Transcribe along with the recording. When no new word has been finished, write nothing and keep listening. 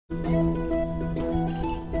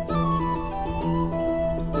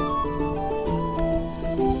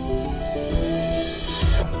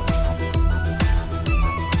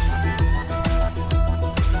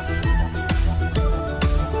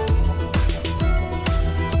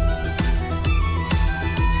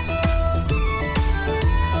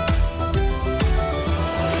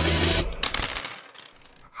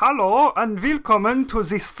Hello and welcome to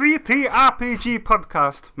the 3T RPG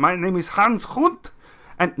podcast. My name is Hans Hund.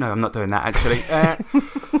 And no, I'm not doing that actually.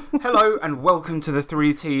 Hello and welcome to the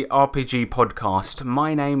 3T RPG podcast.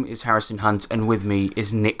 My name is Harrison Hunt and with me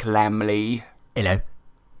is Nick Lamley. Hello.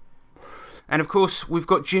 And of course, we've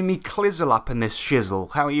got Jimmy Clizzle up in this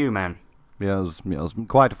shizzle. How are you, man? Yes,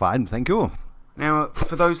 quite fine, thank you. Now,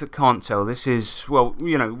 for those that can't tell, this is, well,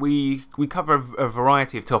 you know, we cover a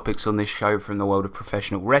variety of topics on this show, from the world of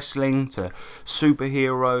professional wrestling to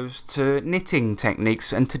superheroes to knitting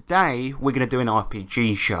techniques, and today we're going to do an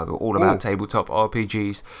RPG show all about tabletop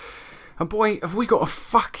RPGs. And boy, have we got a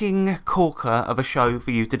fucking corker of a show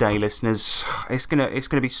for you today, listeners. It's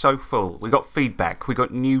gonna be so full. We got feedback, we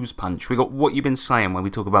got news punch, we got what you've been saying when we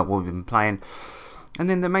talk about what we've been playing. And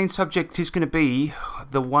then the main subject is going to be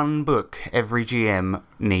the one book every GM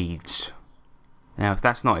needs. Now, if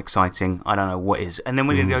that's not exciting, I don't know what is. And then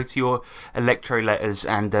we're going to go to your electro letters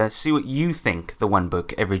and see what you think the one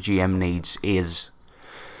book every GM needs is.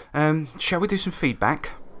 Shall we do some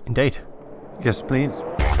feedback? Indeed. Yes, please.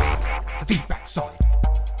 The feedback side.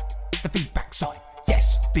 The feedback side.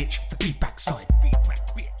 Yes, bitch, the feedback side.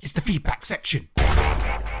 It's the feedback section.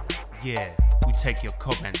 Yeah, we take your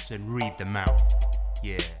comments and read them out.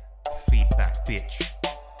 Yeah, feedback, bitch.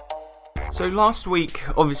 So last week,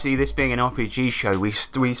 obviously this being an RPG show, we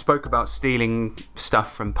spoke about stealing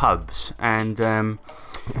stuff from pubs. And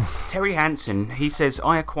Terry Hansen, he says,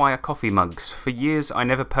 I acquire coffee mugs. For years I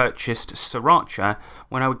never purchased sriracha.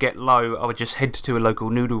 When I would get low, I would just head to a local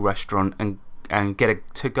noodle restaurant and get a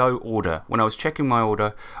to-go order. When I was checking my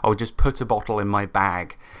order, I would just put a bottle in my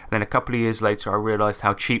bag. Then a couple of years later, I realised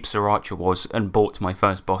how cheap sriracha was and bought my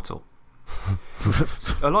first bottle.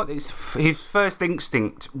 His first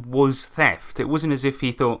instinct was theft. It wasn't as if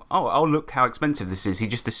he thought, oh, look how expensive this is. He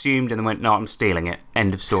just assumed and then went, no, I'm stealing it.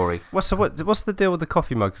 End of story. What's the deal with the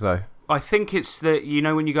coffee mugs, though? I think it's that, you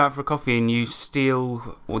know, when you go out for a coffee and you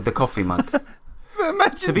steal the coffee mug.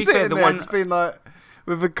 Imagine to be sitting fair, the there one just being like,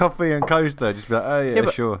 with a coffee and coaster, just be like, oh yeah,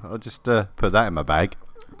 sure, I'll just put that in my bag.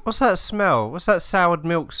 What's that smell? What's that soured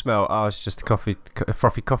milk smell? Oh, it's just a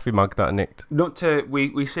frothy coffee mug that I nicked.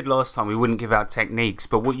 We said last time we wouldn't give out techniques,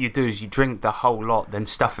 but what you do is you drink the whole lot, then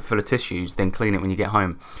stuff it full of tissues, then clean it when you get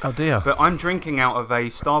home. Oh dear. But I'm drinking out of a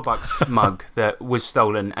Starbucks mug that was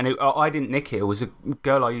stolen, and I didn't nick it. It was a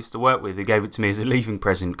girl I used to work with who gave it to me as a leaving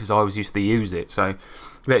present because I always used to use it. So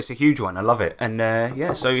but it's a huge one. I love it. And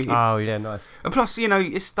yeah, so. Oh, yeah, nice. And plus, you know,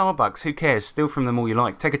 it's Starbucks. Who cares? Steal from them all you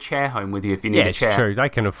like. Take a chair home with you if you need a chair. Yeah, it's true. They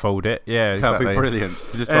can afford it. Yeah, exactly. That'd be brilliant.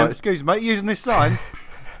 Just like, excuse me, mate, using this sign?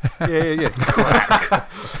 yeah.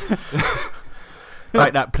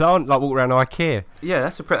 Like that plant, like walk around IKEA. Yeah,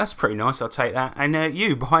 that's pretty nice. I'll take that. And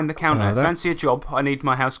you, behind the counter, fancy a job? I need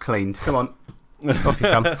my house cleaned. Come on. Off you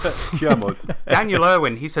come. Come on. Daniel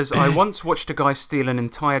Irwin, he says, I once watched a guy steal an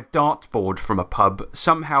entire dartboard from a pub,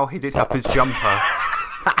 somehow hid it up his jumper.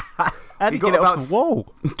 How did he get it off the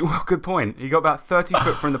wall? Well, good point. He got about 30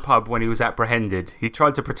 foot from the pub when he was apprehended. He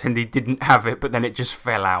tried to pretend he didn't have it, but then it just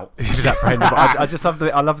fell out. He was apprehended. I just love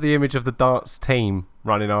the image of the darts team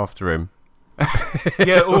running after him.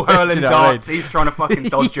 Yeah, all hurling darts. He's trying to fucking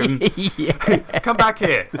dodge them. Come back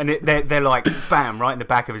here. And they're like, bam, right in the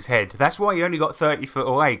back of his head. That's why he only got 30 foot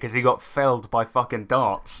away, because he got felled by fucking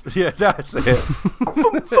darts. Yeah, that's it.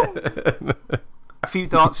 A few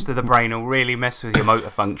darts to the brain will really mess with your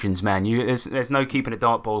motor functions, man. There's no keeping a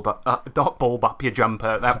dart ball up your jumper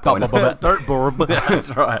at that point. Dirt bulb.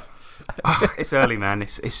 That's right. It's early, man.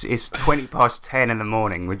 It's 20 past 10 in the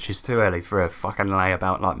morning, which is too early for a fucking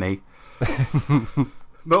layabout like me.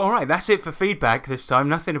 But alright, that's it for feedback this time.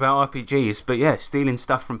 Nothing about RPGs, but yeah, stealing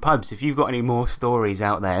stuff from pubs. If you've got any more stories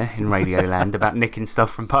out there in Radioland about nicking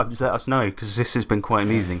stuff from pubs, let us know, because this has been quite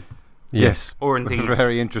amusing. Yes. Or indeed,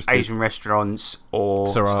 very interesting. Asian restaurants or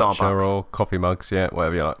Sriracha Starbucks. or coffee mugs, yeah,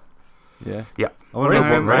 whatever you like. Yeah. I want to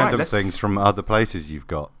know what random things from other places you've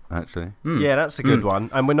got, actually. Yeah, that's a good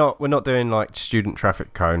one. And we're not doing like student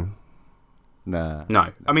traffic cone. Nah.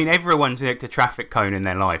 No. I mean, everyone's nicked a traffic cone in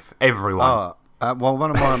their life. Everyone. Well,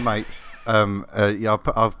 one of my mates,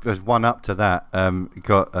 there's one up to that,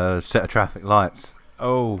 got a set of traffic lights.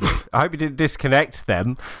 Oh, I hope you didn't disconnect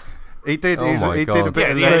them. He did. Oh he did a bit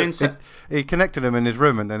of he connected them in his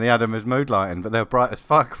room, and then he had them as mood lighting, but they're bright as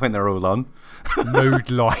fuck when they're all on. Mood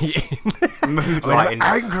lighting. Mood lighting.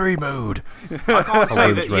 Angry mood. I can't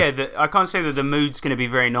say that. I can't say that the mood's going to be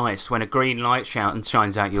very nice when a green light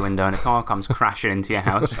shines out your window and a car comes crashing into your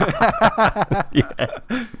house. Yeah.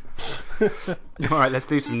 All right, let's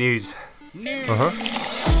do some news. News.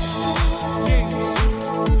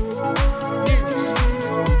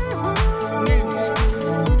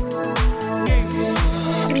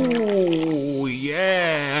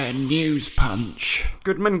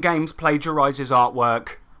 Goodman Games plagiarises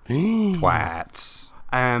artwork. Twats.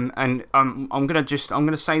 And I'm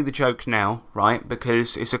gonna say the joke now, right?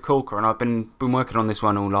 Because it's a corker, and I've been working on this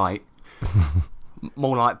one all night.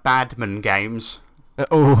 More like Badman Games.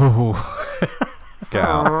 Oh. Get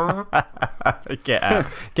out. Get out.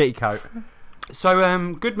 Get your coat. So,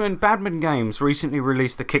 Badman Games recently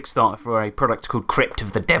released a Kickstarter for a product called Crypt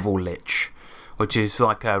of the Devil Lich, which is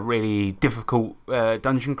like a really difficult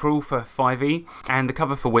dungeon crawl for 5e, and the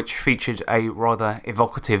cover for which featured a rather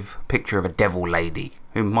evocative picture of a devil lady,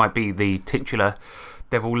 who might be the titular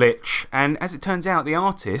Devil Lich. And as it turns out, the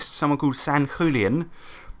artist, someone called San Julian,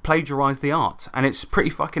 plagiarised the art, and it's pretty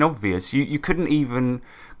fucking obvious. You couldn't even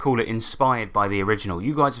call it inspired by the original.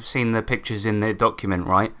 You guys have seen the pictures in the document,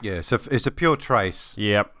 right? Yeah, so it's a pure trace.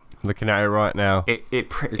 Yep. Looking at it right now.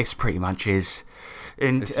 It's pretty much is.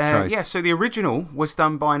 And It's a trace. yeah, so the original was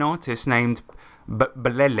done by an artist named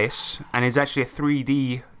Belelis, and is actually a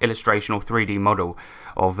 3D illustration or 3D model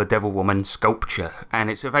of the Devil Woman sculpture, and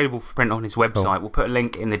it's available for print on his website. We'll put a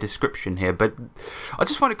link in the description here, but I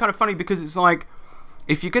just find it kind of funny because it's like,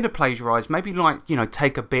 if you're going to plagiarise, maybe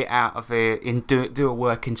take a bit out of it and do a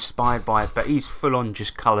work inspired by it, but he's full on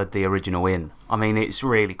just coloured the original in. I mean, it's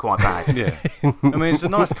really quite bad. Yeah. I mean, it's a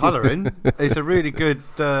nice colouring. It's a really good,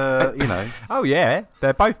 Oh, yeah.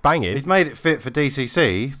 They're both banging. he's made it fit for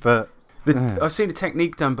DCC, but I've seen a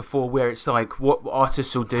technique done before where it's like, what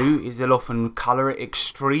artists will do is they'll often colour it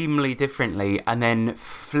extremely differently and then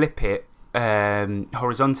flip it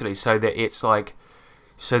horizontally so that it's like,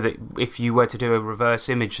 so that if you were to do a reverse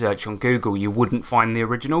image search on Google, you wouldn't find the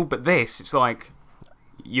original. But this, it's like,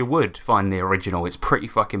 you would find the original. It's pretty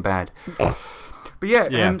fucking bad. But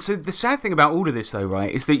yeah. So the sad thing about all of this, though,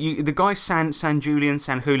 right, is that the guy San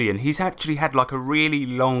Julian, he's actually had like a really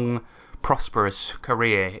long, prosperous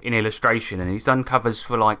career in illustration, and he's done covers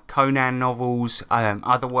for like Conan novels,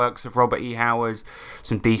 other works of Robert E. Howard,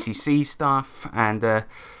 some DCC stuff, and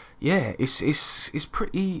yeah, it's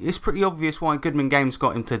pretty obvious why Goodman Games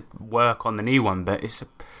got him to work on the new one, but it's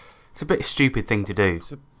a bit of a stupid thing to do.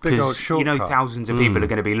 it's a big old shortcut. Thousands of people are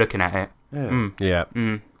going to be looking at it. Yeah.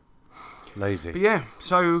 Yeah. Lazy. But yeah,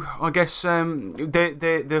 so I guess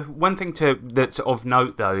the one thing that's of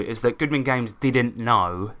note, though, is that Goodman Games didn't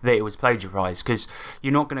know that it was plagiarised, because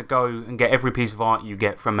you're not going to go and get every piece of art you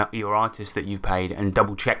get from your artist that you've paid and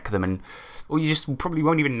double check them, or you just probably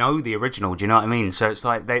won't even know the original. Do you know what I mean? So it's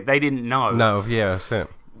like they didn't know. No, yeah, that's it.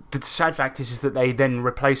 The sad fact is that they then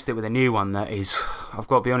replaced it with a new one that is, I've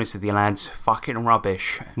got to be honest with you, lads, fucking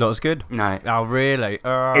rubbish. Not as good? No. Oh, really?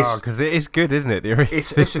 Oh, because it is good, isn't it?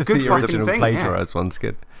 It's a good the fucking original thing, plagiarised one's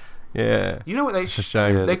good. Yeah. You know what It's a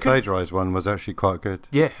shame. Yeah, they the could- plagiarised one was actually quite good.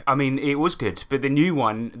 Yeah, I mean, it was good, but the new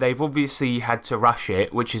one, they've obviously had to rush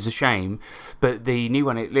it, which is a shame. But the new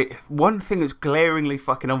one, one thing that's glaringly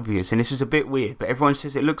fucking obvious, and this is a bit weird, but everyone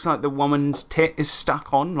says it looks like the woman's tit is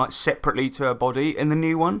stuck on, like, separately to her body in the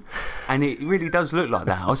new one. And it really does look like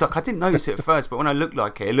that. I was like, I didn't notice it at first, but when I looked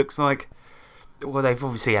like it looks like, well, they've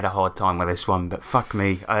obviously had a hard time with this one, but fuck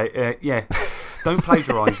me. Yeah, don't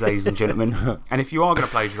plagiarise, ladies and gentlemen. And if you are going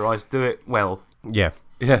to plagiarise, do it well. Yeah.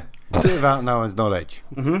 Yeah. Do it without no one's knowledge.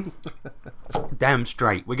 Damn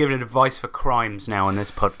straight. We're giving advice for crimes now on this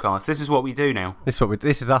podcast. This is what we do now. This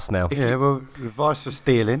is us now. Yeah, well, advice for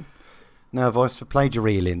stealing. No advice for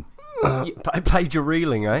plagiarising.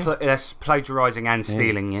 Plagiarising, eh? That's plagiarising and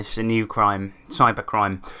stealing. It's a new crime,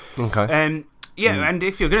 cybercrime. Okay. Yeah, and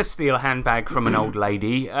if you're going to steal a handbag from an old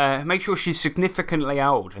lady, make sure she's significantly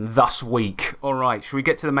old and thus weak. All right, should we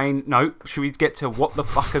get to the main note? Should we get to what the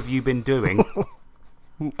fuck have you been doing?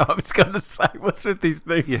 I was going to say, what's with these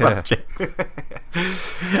new subjects?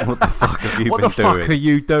 What the fuck have you What been the fuck doing? are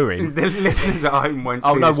you doing? The listeners at home won't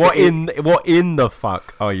Oh see no! this, What but in the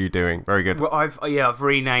fuck are you doing? Very good. Well, I've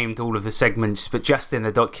renamed all of the segments, but just in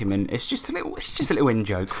the document, it's just a little in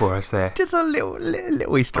joke for us there. Just a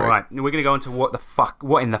little Easter All egg. right, we're going to go on to what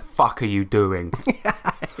in the fuck are you doing?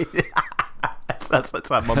 That's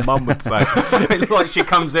like my mum would say. It's like she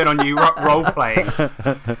comes in on you role playing.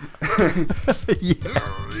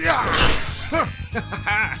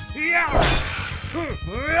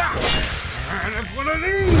 And have one of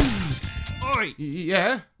these. Oi,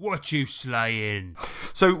 yeah? What you slaying?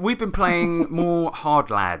 So we've been playing more Hard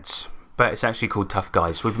Lads, but it's actually called Tough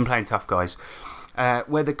Guys. We've been playing Tough Guys,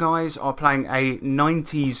 where the guys are playing a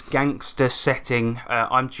 90s gangster setting.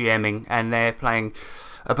 I'm GMing, and they're playing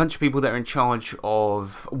a bunch of people that are in charge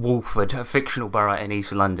of Walford, a fictional borough in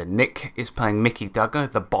East London. Nick is playing Mickey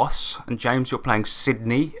Duggar, the boss, and James, you're playing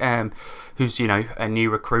Sydney, who's, a new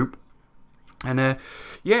recruit. And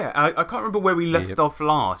yeah, I can't remember where we left off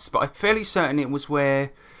last, but I'm fairly certain it was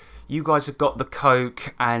where you guys had got the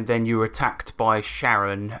coke, and then you were attacked by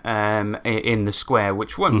Sharon in the square,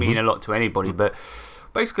 which won't mean a lot to anybody, but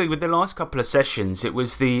basically with the last couple of sessions, it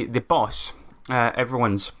was the boss,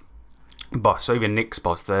 everyone's boss, even Nick's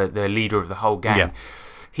boss, the leader of the whole gang. Yeah.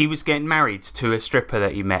 He was getting married to a stripper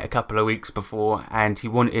that he met a couple of weeks before, and he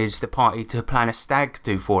wanted the party to plan a stag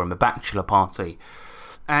do for him, a bachelor party.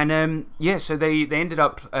 And so they ended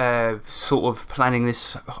up sort of planning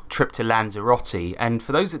this trip to Lanzarote. And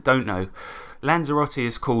for those that don't know, Lanzarote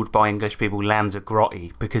is called by English people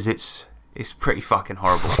Lanzagrotte because it's pretty fucking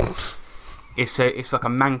horrible. It's like a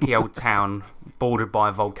manky old town bordered by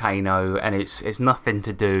a volcano, and it's nothing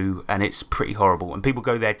to do, and it's pretty horrible. And people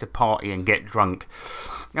go there to party and get drunk.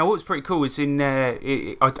 Now, what was pretty cool is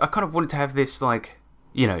I kind of wanted to have this, like,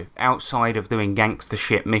 you know, outside of doing gangster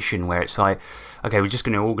shit mission where it's like, okay, we're just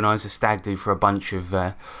going to organise a stag do for a bunch of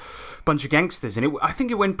gangsters, and I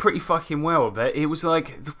think it went pretty fucking well. But it was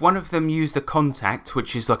like one of them used a contact,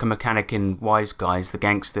 which is like a mechanic in Wise Guys, the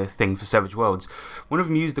gangster thing for Savage Worlds. One of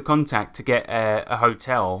them used the contact to get a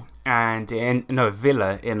hotel and a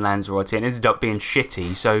villa in Lanzarote, and it ended up being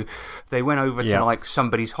shitty. So they went over to like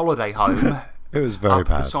somebody's holiday home. It was very up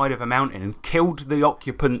bad. the side of a mountain and killed the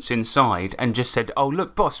occupants inside and just said, "Oh,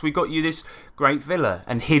 look, boss, we got you this great villa,"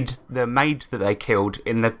 and hid the maid that they killed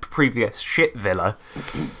in the previous shit villa.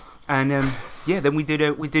 And then we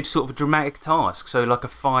did sort of a dramatic task, so like a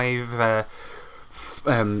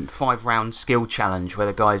 5-round skill challenge where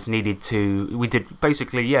the guys needed to. We did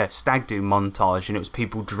basically stag do montage, and it was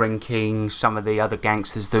people drinking, some of the other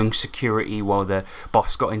gangsters doing security while the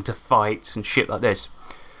boss got into fights and shit like this.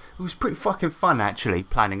 It was pretty fucking fun, actually,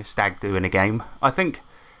 planning a stag do in a game. I think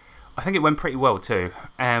it went pretty well too.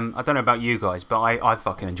 I don't know about you guys, but I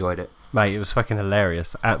fucking enjoyed it. Mate, it was fucking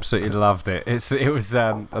hilarious. Absolutely loved it. It was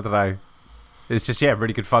I don't know. It's just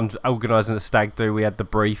really good fun organising a stag do. We had the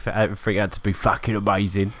brief. Everything had to be fucking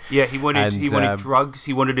amazing. Yeah, he wanted drugs.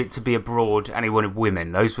 He wanted it to be abroad, and he wanted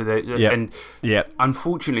women. Those were and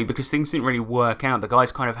unfortunately, because things didn't really work out, the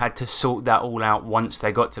guys kind of had to sort that all out once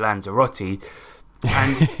they got to Lanzarote.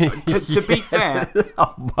 And to be fair,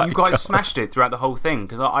 you guys smashed it throughout the whole thing,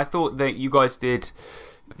 because I thought that you guys did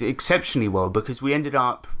exceptionally well, because we ended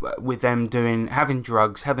up with them having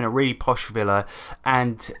drugs, having a really posh villa,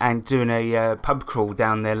 and doing a pub crawl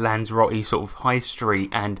down their Lanzarote sort of high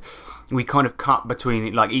street, and we kind of cut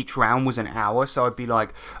between, like, each round was an hour, so I'd be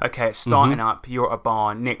like, okay, it's starting up, you're at a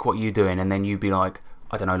bar, Nick, what are you doing? And then you'd be like,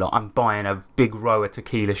 I don't know, like, I'm buying a big row of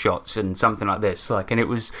tequila shots and something like this, like, and it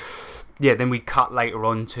was... Yeah, then we cut later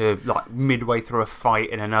on to, like, midway through a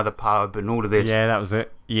fight in another pub and all of this. Yeah, that was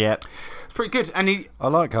it. Yeah. It's pretty good. And I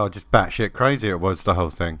like how just batshit crazy it was, the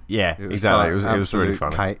whole thing. Yeah, it was exactly. Like it was really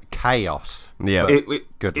fun. Chaos. Yeah. It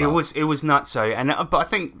was nutso. But I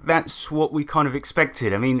think that's what we kind of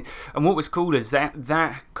expected. I mean, and what was cool is that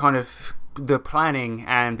kind of the planning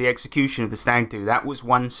and the execution of the stag do, that was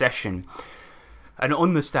one session. And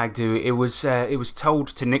on the stag do, it was told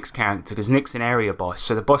to Nick's character, because Nick's an area boss.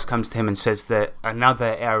 So the boss comes to him and says that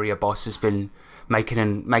another area boss has been making a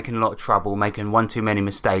lot of trouble, making one too many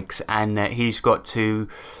mistakes, and Nick's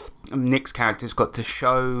character's got to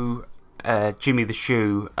show Jimmy the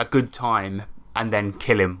Shoe a good time and then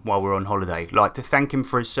kill him while we're on holiday, like to thank him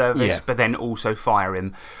for his service, but then also fire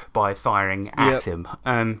him by firing at him.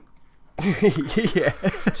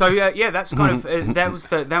 So that's kind of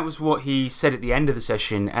that was what he said at the end of the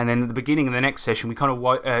session, and then at the beginning of the next session, we kind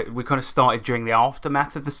of started during the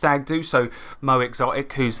aftermath of the stag do. So Mo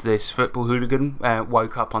Exotic, who's this football hooligan,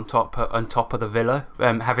 woke up on top of the villa,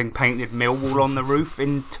 having painted Millwall on the roof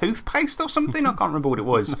in toothpaste or something. I can't remember what it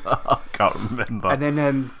was. I can't remember. And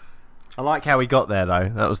then I like how he got there, though.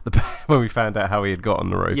 That was when we found out how he had got on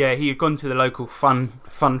the roof. Yeah, he had gone to the local fun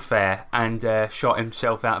fair and shot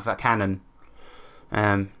himself out of a cannon.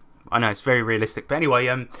 I know it's very realistic, but anyway,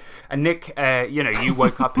 and Nick, you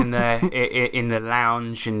woke up in the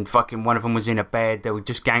lounge, and fucking one of them was in a bed. There were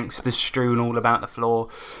just gangsters strewn all about the floor,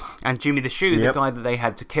 and Jimmy the Shoe, the guy that they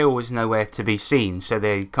had to kill, was nowhere to be seen. So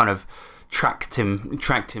they kind of tracked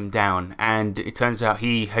him down, and it turns out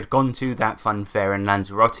he had gone to that fun fair in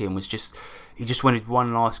Lanzarote and he just wanted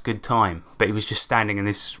one last good time, but he was just standing in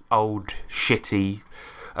this old shitty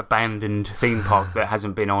abandoned theme park that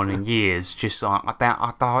hasn't been on in years, just like,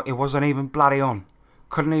 I thought it wasn't even bloody on.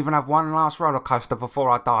 Couldn't even have one last roller coaster before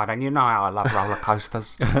I died, and you know how I love roller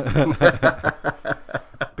coasters. But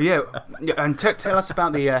yeah, and tell us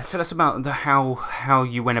about how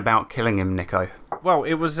you went about killing him, Nico. Well,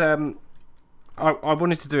 it was I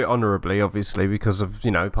wanted to do it honourably, obviously, because of,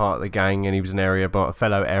 part of the gang, and he was a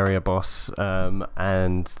fellow area boss,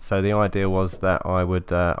 and so the idea was that I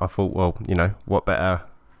thought, well, what better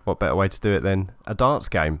what better way to do it than a darts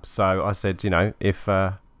game? So I said, if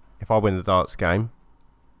I win the darts game,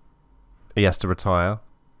 he has to retire,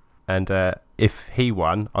 and if he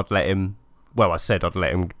won, I'd let him. Well, I said I'd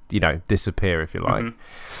let him, disappear if you like.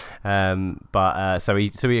 But so he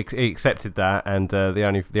accepted that, and the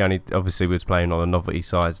only obviously we was playing on a novelty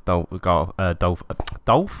size Dolph. What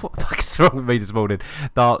the fuck is wrong with me this morning?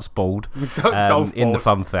 Darts board in the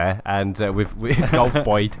fun fair, and with Golf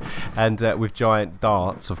Boyd, and with giant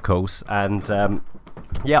darts, of course, and.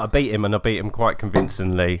 I beat him, and I beat him quite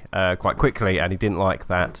convincingly, quite quickly, and he didn't like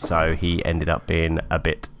that, so he ended up being a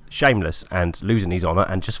bit shameless and losing his honour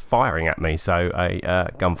and just firing at me. So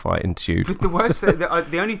a gunfight ensued. But the worst,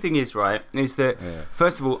 the only thing is, right, is that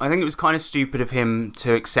first of all, I think it was kind of stupid of him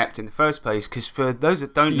to accept in the first place, because for those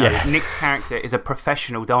that don't know, Nick's character is a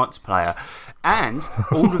professional darts player. And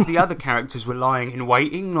all of the other characters were lying in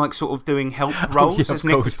waiting, like sort of doing help roles as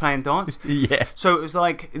Nick was playing darts. Yeah. So it was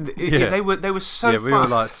like they were so. Yeah, we were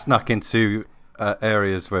like snuck into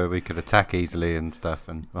areas where we could attack easily and stuff,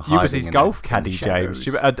 and you was his golf caddy, James.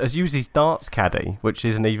 You used his darts caddy, which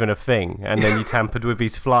isn't even a thing, and then you tampered with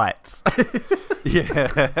his flights.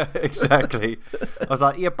 Yeah, exactly. I was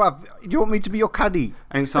like, yeah, bruv, do you want me to be your caddy?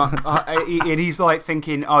 And he's like, he's like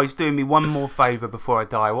thinking, oh, he's doing me one more favour before I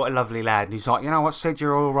die. What a lovely lad. And he's like, you know what, Sid,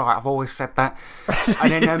 you're all right. I've always said that.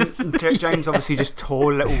 And then James obviously just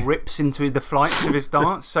tore little rips into the flights of his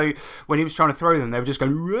darts. So when he was trying to throw them, they were just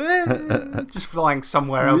going, just flying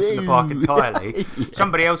somewhere else in the park entirely.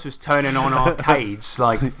 Somebody else was turning on arcades,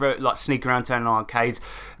 like sneaking around turning on arcades.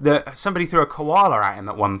 Somebody threw a koala at him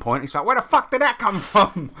at one point. He's like, where the fuck did that come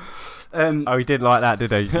from? He didn't like that,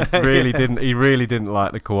 did he? He really didn't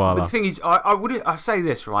like the koala. But the thing is, I say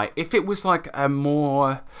this, right? If it was like a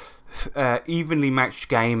more evenly matched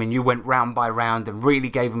game and you went round by round and really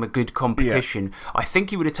gave him a good competition, I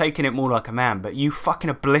think he would have taken it more like a man. But you fucking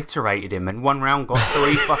obliterated him, and one round got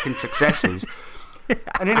 3 fucking successes.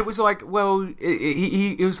 And then it was like, well,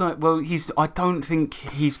 he was like, well, I don't think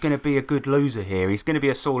he's going to be a good loser here. He's going to be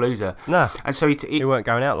a sore loser. No. And so he weren't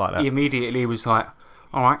going out like that. He immediately was like,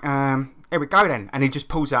 all right, here we go then. And he just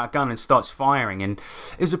pulls out a gun and starts firing. And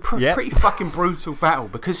it was a pretty fucking brutal battle,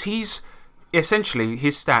 because he's essentially,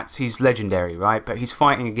 his stats, he's legendary, right? But he's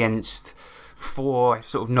fighting against 4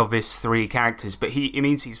 sort of novice 3 characters. But it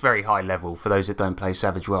means he's very high level for those that don't play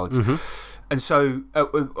Savage Worlds. And so,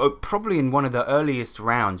 probably in one of the earliest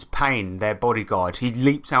rounds, Payne, their bodyguard, he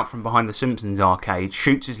leaps out from behind the Simpsons arcade,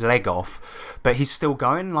 shoots his leg off, but he's still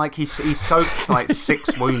going. Like, he's soaked like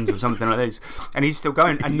 6 wounds or something like this, and he's still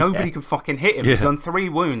going, and nobody can fucking hit him. He's on 3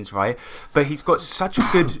 wounds, right? But he's got such a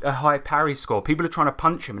good high parry score. People are trying to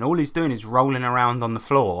punch him, and all he's doing is rolling around on the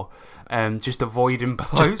floor, just avoiding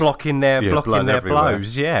blows. Just blocking their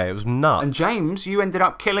blows. Yeah, it was nuts. And James, you ended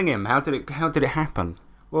up killing him. How did it happen?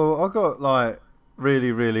 Well, I got like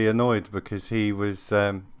really, really annoyed because he was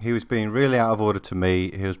being really out of order to me.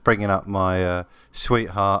 He was bringing up my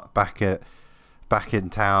sweetheart back in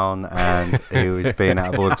town, and he was being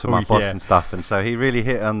out of order to my boss and stuff. And so he really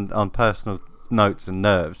hit on personal notes and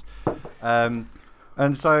nerves. And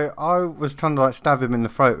so I was trying to like stab him in the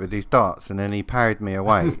throat with these darts, and then he parried me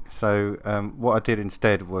away. So what I did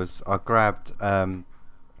instead was I grabbed a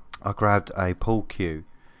pool cue.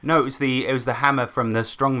 No, it was the hammer from the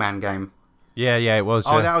Strongman game. Yeah, it was.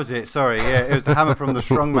 Oh, that was it. Sorry, yeah, it was the hammer from the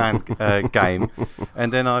Strongman game,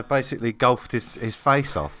 and then I basically golfed his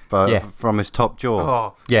face off, from his top jaw.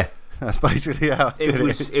 Oh, yeah. That's basically how I did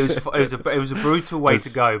it. It was a brutal way to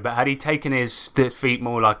go, but had he taken his defeat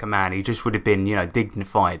more like a man, he just would have been,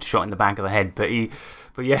 dignified, shot in the back of the head. But he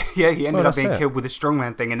ended up being killed with a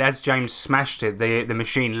Strongman thing, and as James smashed it, the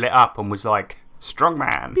machine lit up and was like,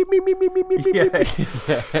 Strongman.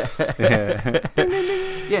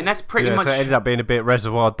 Yeah, and that's pretty much. So it ended up being a bit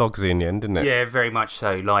Reservoir Dogsy in the end, didn't it? Yeah, very much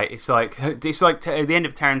so. Like it's like at the end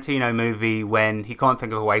of a Tarantino movie when he can't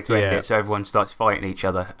think of a way to end it, so everyone starts fighting each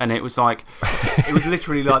other, and it was like it was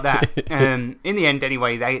literally like that. In the end,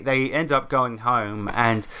 anyway, they end up going home,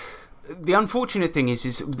 and the unfortunate thing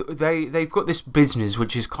is they've got this business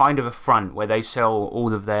which is kind of a front where they sell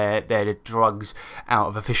all of their drugs out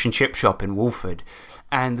of a fish and chip shop in Wolford.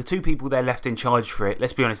 And the 2 people they're left in charge for it,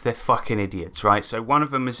 let's be honest, they're fucking idiots, right? So one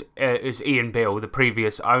of them is Ian Bill, the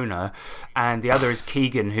previous owner, and the other is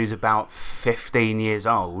Keegan, who's about 15 years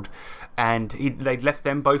old. And they'd left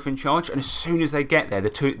them both in charge. And as soon as they get there,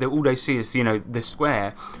 all they see is the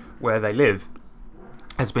square where they live.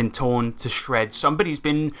 has been torn to shreds. Somebody's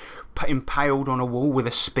been impaled on a wall with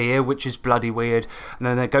a spear, which is bloody weird. And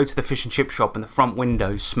then they go to the fish and chip shop and the front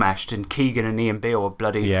window's smashed, and Keegan and Ian Beale are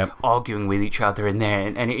bloody arguing with each other in there.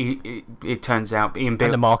 And it turns out Ian Beale...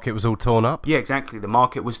 And the market was all torn up. Yeah, exactly. The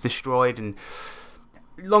market was destroyed. And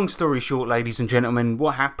long story short, ladies and gentlemen,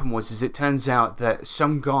 what happened was it turns out that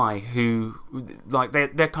some guy who... like they're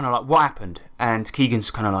kind of like, what happened? And Keegan's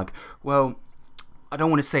kind of like, well... I don't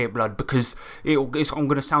want to say it, blood, because I'm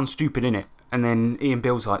going to sound stupid in it. And then Ian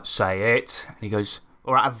Beale's like, say it. And he goes,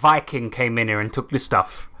 all right, a Viking came in here and took the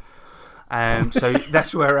stuff. So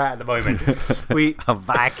that's where we're at the moment. A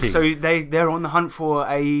Viking. So they're on the hunt for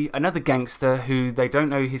another gangster who they don't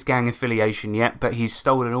know his gang affiliation yet, but he's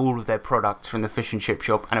stolen all of their products from the fish and chip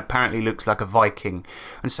shop and apparently looks like a Viking.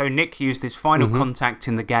 And so Nick used his final contact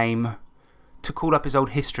in the game to call up his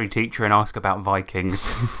old history teacher and ask about Vikings.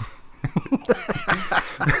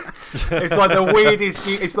 It's like the weirdest.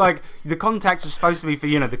 It's like the contacts are supposed to be for,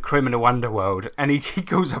 the criminal underworld, and he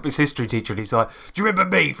calls up his history teacher and he's like, do you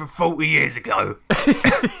remember me from 40 years ago?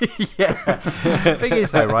 Yeah. The thing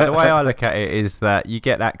is, though, right, the way I look at it is that you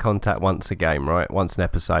get that contact once a game, right? Once an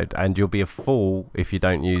episode, and you'll be a fool if you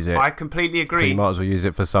don't use it. I completely agree. So you might as well use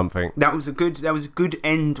it for something. That was a good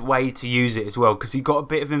end way to use it as well, because you got a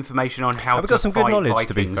bit of information on how to fight Vikings. We got some good knowledge,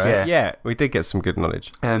 to be fair. Yeah, we did get some good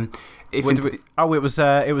knowledge. It was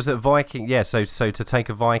a Viking. Yeah, so to take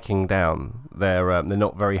a Viking down, they're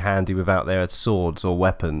not very handy without their swords or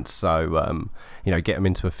weapons. So get them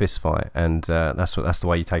into a fist fight, and that's the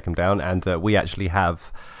way you take them down. And we actually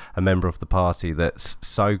have a member of the party that's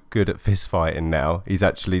so good at fist fighting now.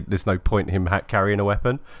 There's no point in him carrying a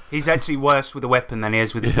weapon. He's actually worse with a weapon than he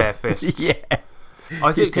is with his bare fists. Yeah.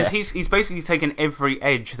 I think because he's basically taken every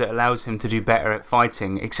edge that allows him to do better at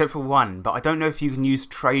fighting, except for one. But I don't know if you can use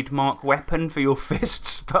trademark weapon for your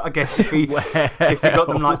fists. But I guess if he got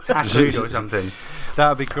them like tattooed or something, that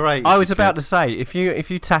would be great. I was about to say, if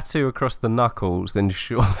you tattoo across the knuckles, then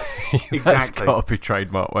surely that's got to be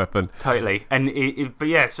trademark weapon. Totally. And but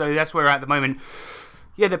yeah, so that's where we're at the moment.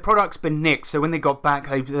 Yeah, the product's been nicked, so when they got back,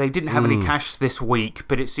 they didn't have any cash this week,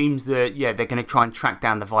 but it seems that, they're going to try and track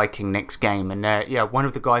down the Viking next game. And, one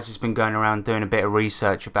of the guys has been going around doing a bit of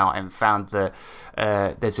research about it and found that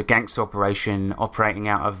there's a gangster operation operating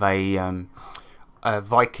out of a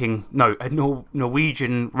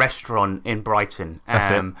Norwegian restaurant in Brighton.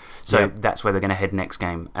 That's it. So that's where they're going to head next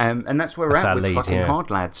game. And that's where we're at with fucking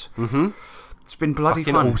Hard Lads. Mm-hmm. It's been bloody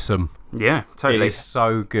fucking fun. Awesome. Yeah, totally. It is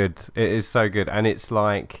so good. It is so good. And it's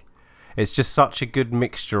like, it's just such a good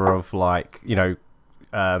mixture of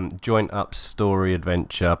joint up story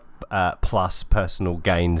adventure plus personal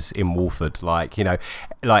gains in Wolford.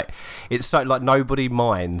 It's so nobody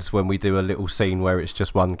minds when we do a little scene where it's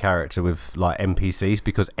just one character with NPCs,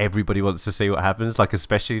 because everybody wants to see what happens.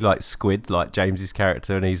 Especially Squid, James's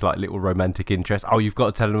character, and he's little romantic interest. Oh, you've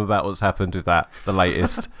got to tell them about what's happened with that, the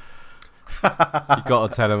latest. You've got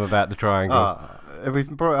to tell them about the triangle. We've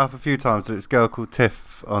brought it up a few times. It's a girl called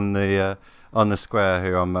Tiff on the square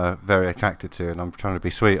who I'm very attracted to, and I'm trying to be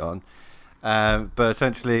sweet on. But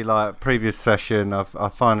essentially, previous session, I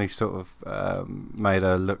finally sort of made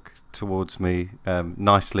her look towards me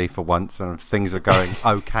nicely for once, and things are going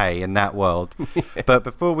okay in that world. But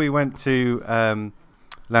before we went to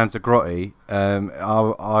Lanzarote,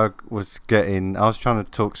 I was trying to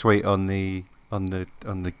talk sweet on the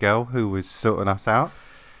girl who was sorting us out,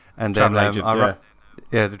 and then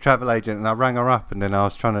the travel agent, and I rang her up, and then I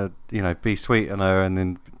was trying to be sweet on her and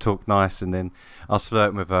then talk nice, and then I was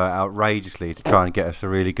flirting with her outrageously to try and get us a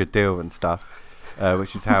really good deal and stuff,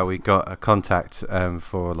 which is how we got a contact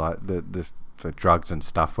for the drugs and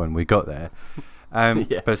stuff when we got there.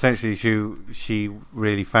 But essentially she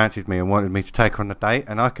really fancied me and wanted me to take her on a date,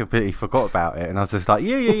 and I completely forgot about it, and I was just like,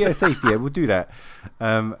 yeah, safe, yeah, we'll do that.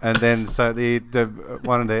 And then so the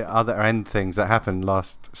one of the other end things that happened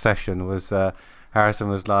last session was Harrison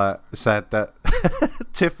was said that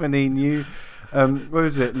Tiffany knew what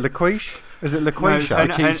was it, LaQuish? Is it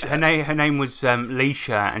LaQuisha? No, her name was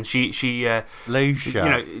Leisha, and she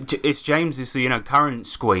Leisha. It's James's current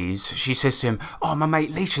squeeze. She says to him, "Oh, my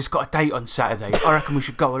mate Leisha's got a date on Saturday. I reckon we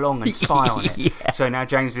should go along and spy on it." Yeah. So now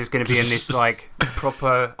James is going to be in this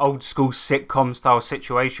proper old school sitcom style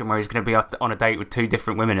situation where he's going to be on a date with two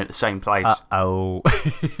different women at the same place.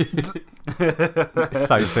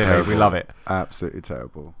 So silly. We love it. Absolutely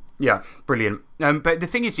terrible. Yeah, brilliant. But the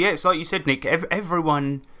thing is, it's like you said, Nick.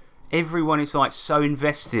 Everyone is so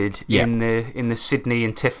invested in the Sydney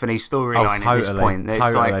and Tiffany storyline at this point.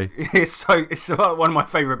 Totally. It's one of my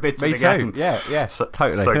favourite bits of the game. Yeah,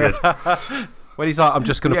 totally. So good. When he's like, I'm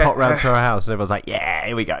just going to Yeah. pop round to her house, and everyone's like, yeah,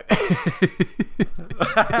 here we go.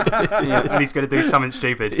 Yeah, and he's going to do something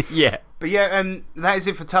stupid. Yeah. But yeah, that is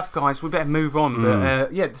it for Tough Guys. We better move on.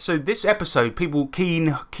 But yeah, so this episode, people,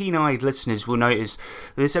 keen-eyed listeners will notice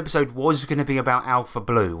this episode was going to be about Alpha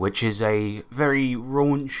Blue, which is a very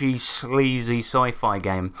raunchy, sleazy sci-fi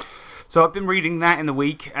game. So I've been reading that in the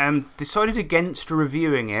week and decided against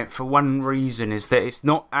reviewing it for one reason, is that it's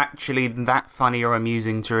not actually that funny or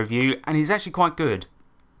amusing to review, and it's actually quite good.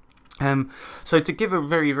 So to give a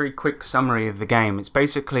very, very quick summary of the game, it's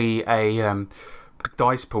basically a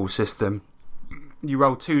dice pool system. You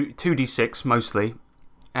roll 2d6 mostly,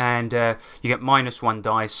 and you get -1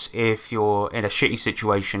 dice if you're in a shitty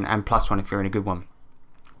situation, and +1 if you're in a good one.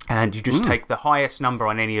 And you just take the highest number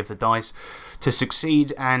on any of the dice to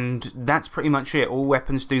succeed, and that's pretty much it. All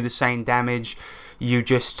weapons do the same damage. You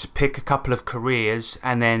just pick a couple of careers,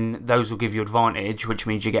 and then those will give you advantage, which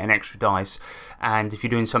means you get an extra dice. And if you're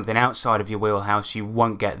doing something outside of your wheelhouse, you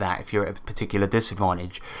won't get that if you're at a particular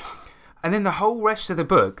disadvantage. And then the whole rest of the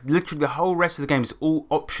book, literally the whole rest of the game, is all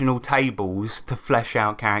optional tables to flesh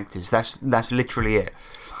out characters. That's literally it.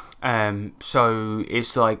 So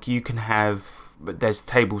it's like you can have... There's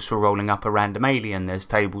tables for rolling up a random alien. There's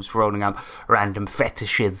tables for rolling up random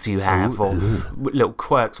fetishes you have, or little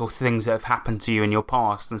quirks or things that have happened to you in your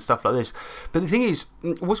past and stuff like this. But the thing is,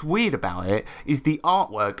 what's weird about it is the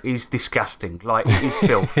artwork is disgusting. Like, it is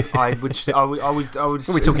filth. I would Are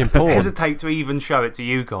we talking porn? hesitate to even show it to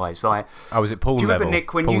you guys. Like, Oh, was it porn do you level? remember,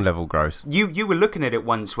 Nick, when porn level gross. you were looking at it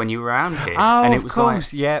once when you were around here, Oh, and it of was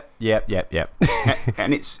course. like, Yep.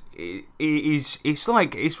 and it's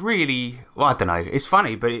like, it's really, well, I don't know, it's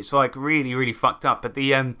funny, but it's like really, really fucked up. But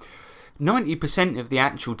the 90% of the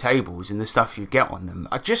actual tables and the stuff you get on them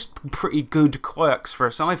are just pretty good quirks for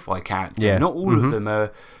a sci-fi character. Yeah. Not all of them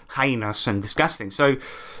are heinous and disgusting. So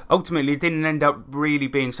ultimately, it didn't end up really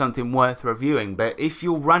being something worth reviewing. But if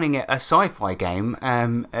you're running a sci-fi game,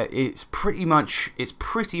 it's pretty much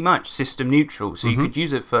system neutral. So you could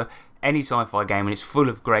use it for any sci-fi game, and it's full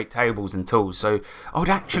of great tables and tools. So I would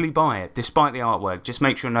actually buy it, despite the artwork. Just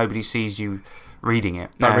make sure nobody sees you reading it.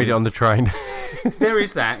 Don't read it on the train. There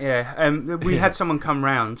is that, yeah. We had someone come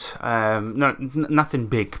round, nothing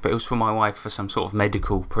big, but it was for my wife for some sort of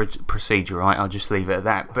medical procedure, right? I'll just leave it at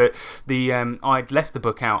that. But I'd left the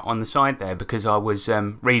book out on the side there because I was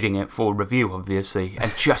reading it for review, obviously.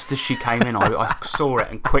 And just as she came in, I saw it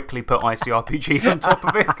and quickly put ICRPG on top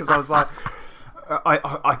of it, because I was like...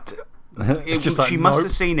 She must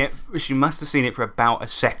have seen it. She must have seen it for about a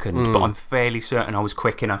second, but I'm fairly certain I was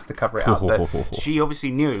quick enough to cover it up. But she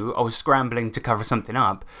obviously knew I was scrambling to cover something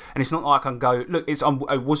up, and it's not like I can go, look,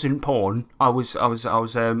 I wasn't porn.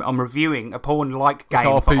 I'm reviewing a porn-like game.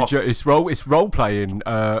 It's RPG. It's role playing.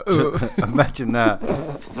 Imagine that.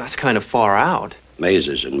 That's kind of far out.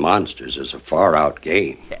 Mazes and Monsters is a far-out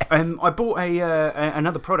game. I bought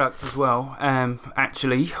another product as well.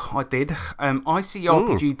 Actually, I did.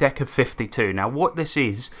 ICRPG Deck of 52. Now, what this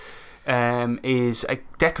is a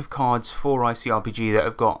deck of cards for ICRPG that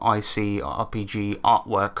have got ICRPG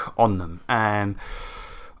artwork on them.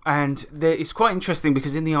 And it's quite interesting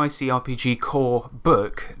because in the ICRPG core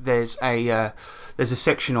book, there's a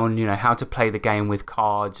section on how to play the game with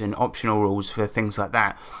cards and optional rules for things like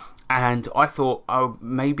that. And I thought, oh,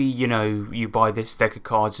 maybe, you buy this deck of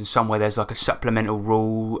cards and somewhere there's like a supplemental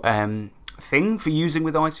rule thing for using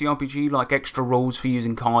with ICRPG, like extra rules for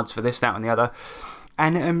using cards for this, that, and the other.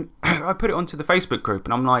 And I put it onto the Facebook group,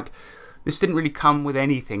 and I'm like, this didn't really come with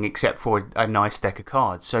anything except for a nice deck of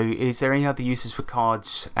cards. So is there any other uses for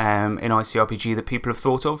cards in ICRPG that people have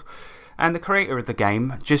thought of? And the creator of the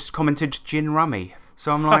game just commented gin rummy.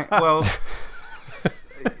 So I'm like, well...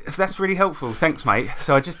 That's really helpful. Thanks, mate.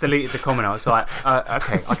 So I just deleted the comment. I was like,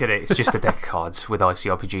 okay, I get it. It's just a deck of cards with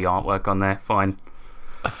ICRPG artwork on there. Fine.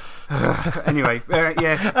 Anyway,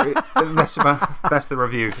 yeah, that's the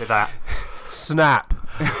review for that. Snap.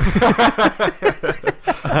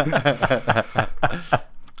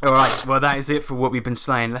 Alright, well, that is it for what we've been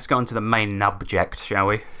saying. Let's go on to the main nubject, shall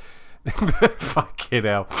we? Fucking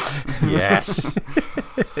hell. Yes.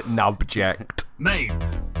 Nubject. Main.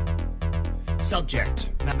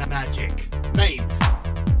 Subject. Magic. Main.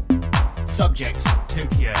 Subject.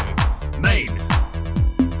 Tokyo. Main.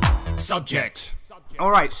 Subject.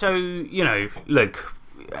 Alright, so, look,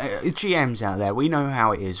 GMs out there, we know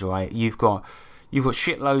how it is, right? You've got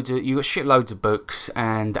shitloads of books,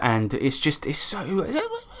 and it's so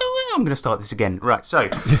I'm going to start this again. Right, so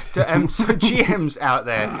GMs out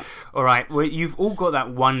there, all right, well, you've all got that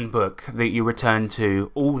one book that you return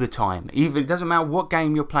to all the time. Even it doesn't matter what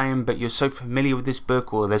game you're playing, but you're so familiar with this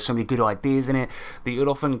book, or there's so many good ideas in it that you'll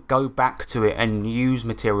often go back to it and use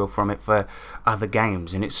material from it for other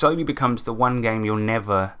games. And it slowly becomes the one game you'll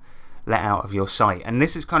never let out of your sight. And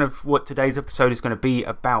this is kind of what today's episode is going to be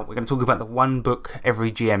about. We're going to talk about the one book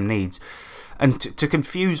every GM needs. And to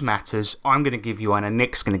confuse matters, I'm going to give you one and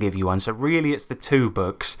Nick's going to give you one. So really it's the 2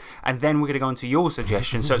 books. And then we're going to go into your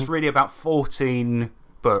suggestions. So it's really about 14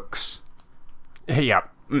 books. Yeah.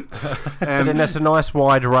 But then there's a nice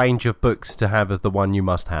wide range of books to have as the one you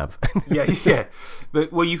must have. yeah.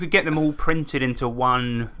 But, well, you could get them all printed into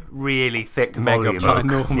one really thick volume.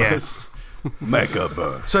 Enormous. Mega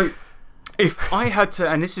book. So if I had to,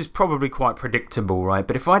 and this is probably quite predictable, right?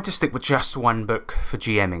 But if I had to stick with just one book for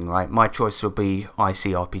GMing, right, my choice would be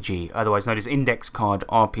ICRPG, otherwise known as Index Card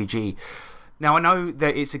RPG. Now, I know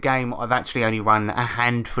that it's a game I've actually only run a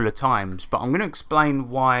handful of times, but I'm going to explain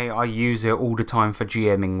why I use it all the time for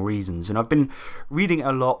GMing reasons. And I've been reading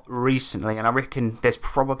a lot recently, and I reckon there's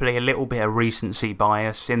probably a little bit of recency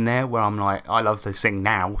bias in there where I'm like, I love this thing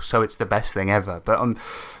now, so it's the best thing ever. But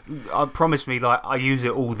I promise me, like, I use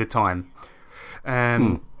it all the time.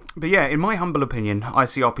 But yeah, in my humble opinion,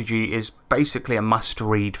 ICRPG is basically a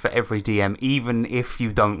must-read for every DM, even if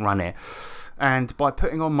you don't run it. And by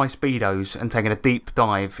putting on my Speedos and taking a deep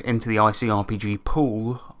dive into the ICRPG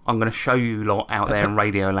pool, I'm going to show you lot out there in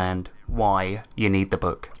Radioland why you need the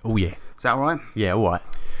book. Oh, yeah. Is that all right? Yeah, all right.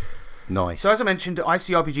 Nice. So as I mentioned,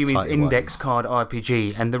 ICRPG means Index Card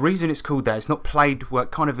RPG, and the reason it's called that, it's not played, well,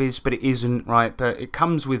 it kind of is, but it isn't, right? But it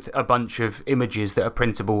comes with a bunch of images that are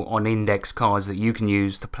printable on index cards that you can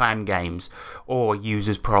use to plan games or use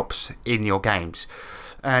as props in your games.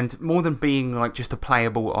 And more than being like just a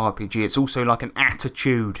playable RPG, it's also like an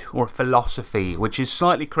attitude or a philosophy, which is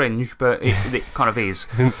slightly cringe, but it kind of is.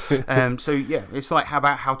 So yeah, it's like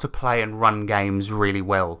how to play and run games really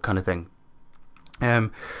well kind of thing.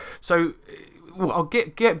 So I'll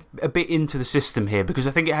get a bit into the system here because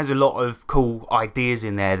I think it has a lot of cool ideas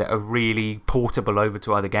in there that are really portable over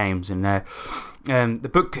to other games. And the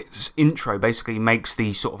book's intro basically makes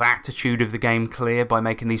the sort of attitude of the game clear by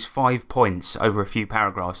making these 5 points over a few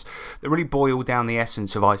paragraphs that really boil down the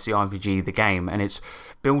essence of ICRPG, the game. And it's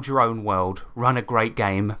build your own world, run a great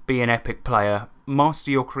game, be an epic player,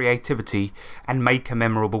 master your creativity, and make a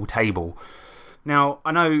memorable table. Now,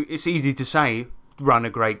 I know it's easy to say, run a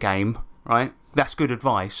great game, right? That's good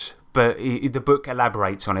advice, but the book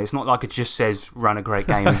elaborates on it. It's not like it just says, run a great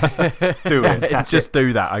game. Do it. Just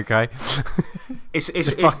do that, okay? It's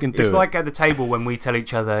like at the table when we tell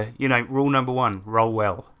each other, you know, rule number 1, roll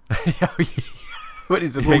well. What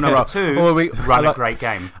is the rule number 2, run a great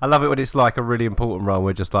game. I love it when it's like a really important role.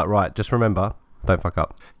 We're just like, right, just remember, don't fuck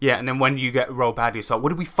up. Yeah, and then when you get rolled badly, it's like, what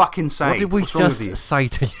did we fucking say? What did we just say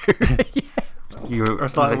to you?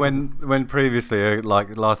 It's like when previously,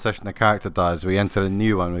 like last session, the character dies, we enter a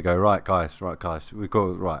new one, we go, right, guys, we've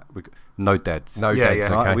got, no deads. No deads,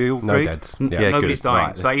 right? okay. We all no agreed? deads. Yeah, nobody's good. dying.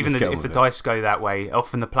 Right, so even if the dice go that way,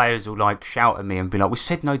 often the players will like shout at me and be like, we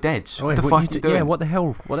said no deads. What the fuck are you doing? Yeah, what the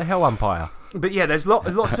hell, umpire? But yeah, there's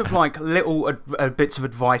lots of like little bits of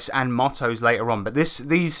advice and mottos later on. But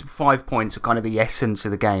these 5 points are kind of the essence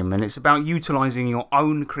of the game, and it's about utilising your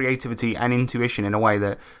own creativity and intuition in a way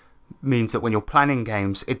that means that when you're planning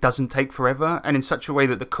games, it doesn't take forever, and in such a way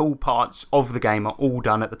that the cool parts of the game are all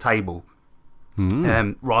done at the table,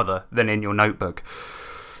 rather than in your notebook.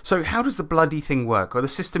 So how does the bloody thing work? Well, the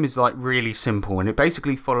system is like really simple, and it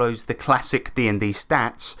basically follows the classic D&D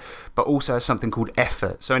stats, but also has something called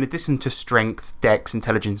effort. So in addition to strength, dex,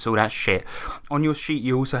 intelligence, all that shit, on your sheet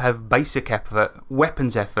you also have basic effort,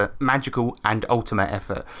 weapons effort, magical, and ultimate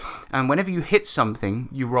effort. And whenever you hit something,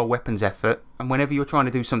 you roll weapons effort, and whenever you're trying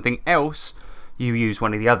to do something else, you use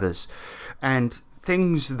one of the others. And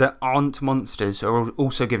things that aren't monsters are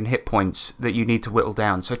also given hit points that you need to whittle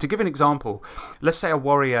down. So to give an example, let's say a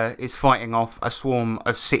warrior is fighting off a swarm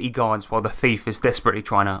of city guards while the thief is desperately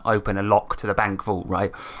trying to open a lock to the bank vault,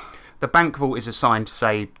 right? The bank vault is assigned,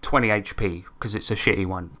 say, 20 HP, because it's a shitty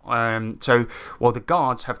one. So, while the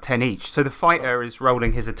guards have 10 each. So the fighter is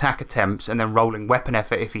rolling his attack attempts and then rolling weapon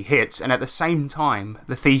effort if he hits, and at the same time,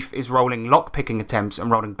 the thief is rolling lockpicking attempts and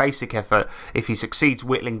rolling basic effort if he succeeds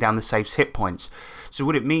whittling down the safe's hit points. So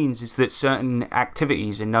what it means is that certain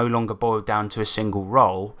activities are no longer boiled down to a single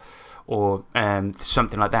roll, or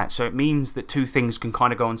something like that. So it means that 2 things can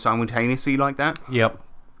kind of go on simultaneously like that. Yep.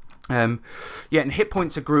 Yeah, and hit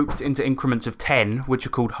points are grouped into increments of 10, which are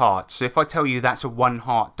called hearts. So if I tell you that's a 1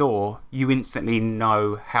 heart door, you instantly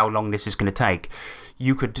know how long this is going to take.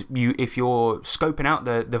 If you're scoping out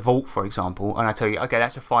the vault, for example, and I tell you, okay,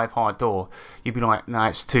 that's a 5 heart door, you'd be like, no,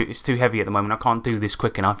 it's too heavy at the moment. I can't do this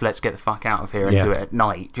quick enough. Let's get the fuck out of here and do it at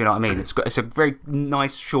night. Do you know what I mean? It's a very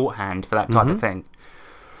nice shorthand for that type of thing.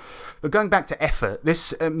 But going back to effort,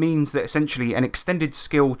 this means that essentially an extended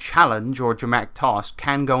skill challenge or a dramatic task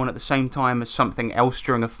can go on at the same time as something else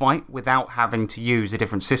during a fight without having to use a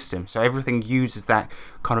different system. So everything uses that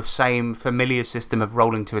kind of same familiar system of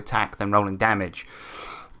rolling to attack then rolling damage.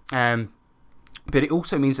 But it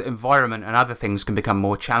also means that environment and other things can become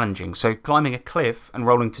more challenging. So climbing a cliff and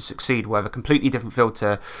rolling to succeed will have a completely different feel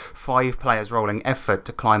to 5 players rolling effort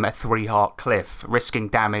to climb a 3 heart cliff, risking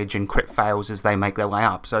damage and crit fails as they make their way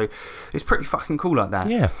up. So it's pretty fucking cool like that.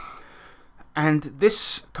 Yeah. And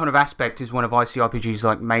this kind of aspect is one of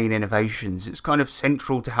ICRPG's main innovations. It's kind of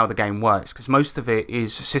central to how the game works, because most of it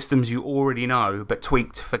is systems you already know, but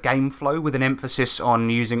tweaked for game flow with an emphasis on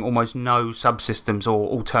using almost no subsystems or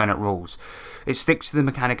alternate rules. It sticks to the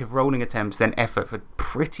mechanic of rolling attempts, then effort for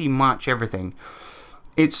pretty much everything.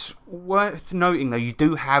 It's worth noting, though, you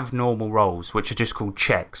do have normal rolls, which are just called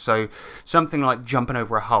checks. So something like jumping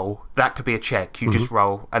over a hole, that could be a check. You just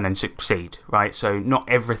roll and then succeed, right? So not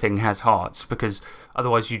everything has hearts, because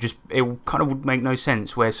otherwise it kind of would make no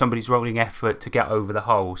sense where somebody's rolling effort to get over the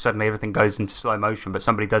hole. Suddenly everything goes into slow motion, but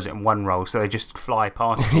somebody does it in one roll, so they just fly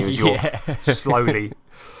past you as you're slowly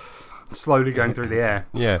going through the air.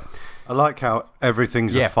 Yeah. I like how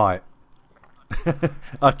everything's a fight.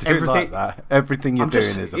 I do like that. Everything you're doing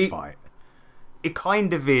is a fight. It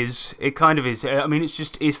kind of is. I mean, it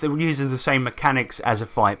uses the same mechanics as a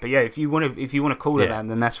fight. But yeah, if you want to call it that,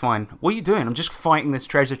 then that's fine. What are you doing? I'm just fighting this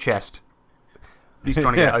treasure chest. He's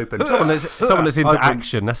trying to get it open. Someone that's into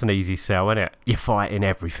action, that's an easy sell, isn't it? You're fighting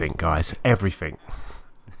everything, guys. Everything.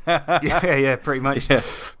 yeah, pretty much. Yeah.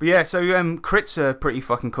 But yeah, so crits are pretty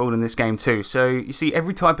fucking cool in this game too. So you see,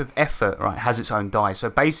 every type of effort has its own die. So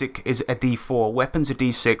basic is a D4, weapons a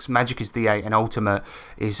D6, magic is D8, and ultimate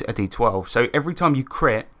is a D12. So every time you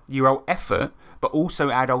crit, you roll effort, but also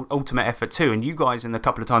add ultimate effort too. And you guys, in the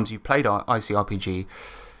couple of times you've played ICRPG,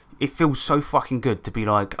 it feels so fucking good to be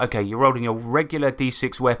like, okay, you're rolling your regular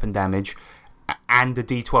D6 weapon damage and a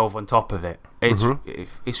D12 on top of it.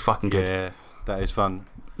 It's fucking good. Yeah, that is fun.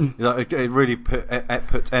 It really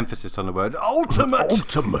puts emphasis on the word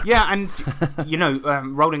ultimate. Yeah, and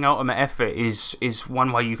rolling ultimate effort is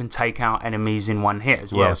one way you can take out enemies in one hit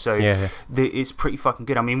as well. Yeah. So it's pretty fucking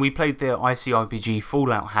good. I mean, we played the ICRPG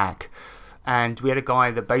Fallout hack, and we had a guy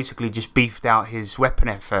that basically just beefed out his weapon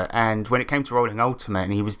effort. And when it came to rolling ultimate,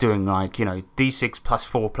 and he was doing D6 plus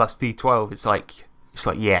 4 plus D12, it's like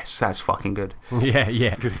yes, that's fucking good.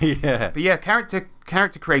 Yeah. But yeah, character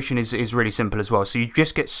creation is really simple as well. So you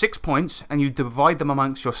just get 6 points and you divide them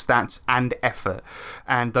amongst your stats and effort,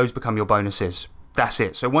 and those become your bonuses. That's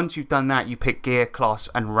it. So once you've done that, you pick gear, class,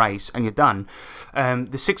 and race, and you're done.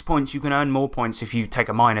 The 6 points, you can earn more points if you take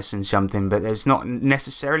a minus in something, but there's not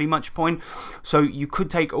necessarily much point. So you could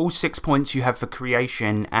take all 6 points you have for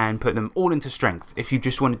creation and put them all into strength if you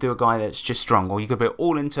just want to do a guy that's just strong, or you could put it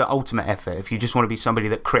all into ultimate effort if you just want to be somebody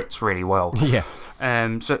that crits really well. Yeah.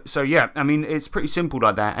 So yeah, I mean, it's pretty simple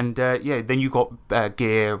like that. And then you've got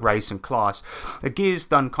gear, race, and class. Gear's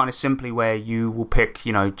done kind of simply where you will pick,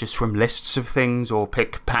 just from lists of things, or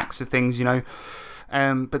pick packs of things,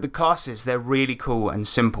 but the classes, they're really cool and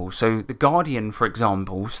simple. So the Guardian, for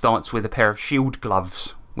example, starts with a pair of shield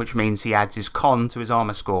gloves, which means he adds his con to his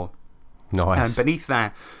armor score. Nice. And beneath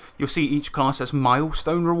that, you'll see each class has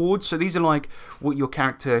milestone rewards. So these are like what your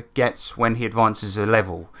character gets when he advances a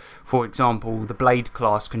level. For example, the Blade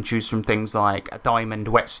class can choose from things like a diamond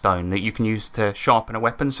whetstone that you can use to sharpen a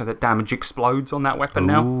weapon so that damage explodes on that weapon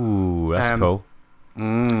now. Ooh, that's cool.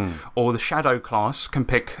 Or the Shadow class can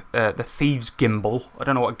pick the Thieves Gimbal. I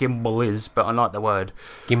don't know what a gimbal is, but I like the word.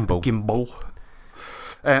 Gimbal.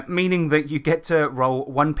 Meaning that you get to roll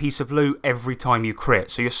one piece of loot every time you crit.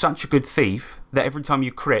 So you're such a good thief that every time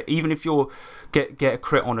you crit, even if you get a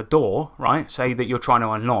crit on a door, right? Say that you're trying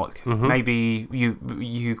to unlock. Maybe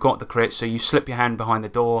you got the crit, so you slip your hand behind the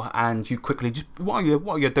door and you quickly, just while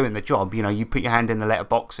you're doing the job, you put your hand in the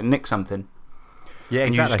letterbox and nick something. Yeah,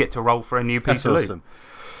 and exactly. you just get to roll for a new piece of loot. Awesome.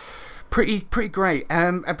 Pretty great.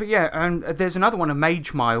 But yeah, there's another one, a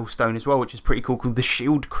mage milestone as well, which is pretty cool, called the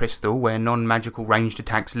Shield Crystal, where non-magical ranged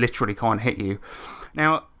attacks literally can't hit you.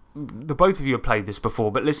 Now, the both of you have played this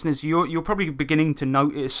before, but listeners, you're probably beginning to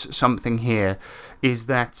notice something here, is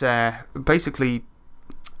that basically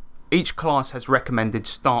each class has recommended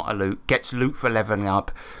starter loot, gets loot for leveling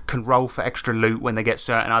up, can roll for extra loot when they get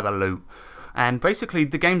certain other loot. And basically,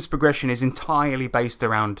 the game's progression is entirely based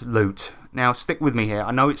around loot. Now, stick with me here.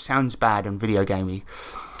 I know it sounds bad and video gamey,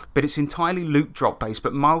 but it's entirely loot drop based,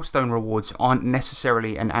 but milestone rewards aren't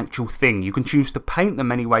necessarily an actual thing. You can choose to paint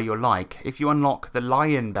them any way you like. If you unlock the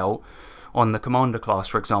Lion Belt on the Commander class,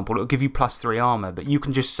 for example, it'll give you +3 armor, but you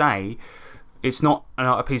can just say it's not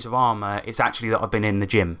a piece of armor, it's actually that I've been in the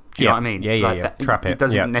gym. Do you know what I mean? Yeah. Trap it. It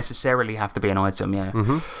doesn't necessarily have to be an item, yeah.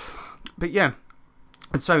 But yeah.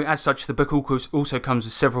 And so, as such, the book also comes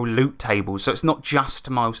with several loot tables. So it's not just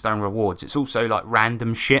milestone rewards. It's also like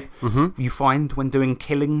random shit you find when doing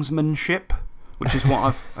killingsmanship, which is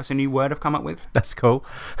that's a new word I've come up with. That's cool.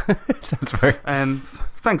 Sounds very...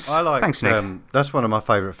 Thanks. Thanks, Nick. That's one of my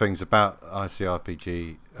favourite things about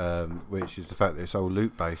ICRPG, which is the fact that it's all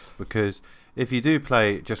loot-based. Because if you do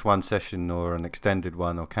play just one session or an extended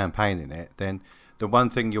one or campaign in it, then the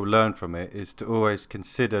one thing you'll learn from it is to always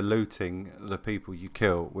consider looting the people you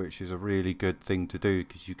kill, which is a really good thing to do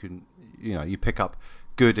because you pick up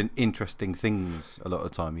good and interesting things a lot of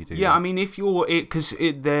the time you do. Yeah, I mean, if you're because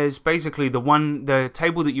there's basically the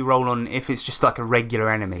table that you roll on if it's just like a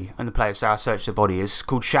regular enemy and the player say I search the body is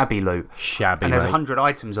called shabby loot. And there's 100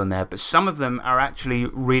 items on there, but some of them are actually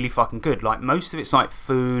really fucking good. Like most of it's like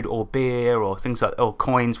food or beer or things like or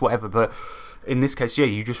coins, whatever, but in this case, yeah,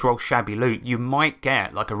 you just roll shabby loot. You might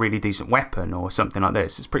get like a really decent weapon or something like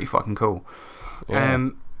this. It's pretty fucking cool. Yeah.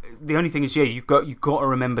 The only thing is, yeah, you've got to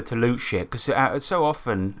remember to loot shit because so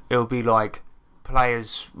often it'll be like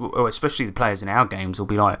players, or especially the players in our games, will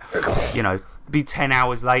be like, be 10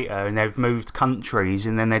 hours later and they've moved countries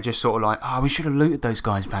and then they're just sort of like, oh, we should have looted those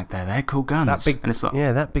guys back there. They're cool guns. And it's like,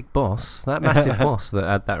 yeah, that big boss, that massive boss that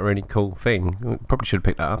had that really cool thing. We probably should have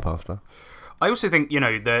picked that up after. I also think,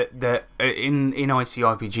 that in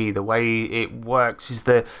ICRPG, the way it works is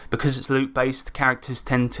that because it's loot-based, characters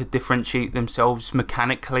tend to differentiate themselves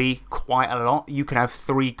mechanically quite a lot. You can have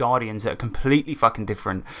 3 Guardians that are completely fucking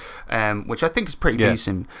different, which I think is pretty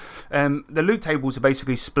decent. The loot tables are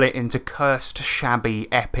basically split into cursed, shabby,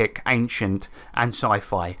 epic, ancient, and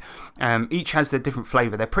sci-fi. Each has their different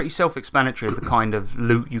flavour. They're pretty self-explanatory as the kind of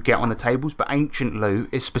loot you get on the tables, but ancient loot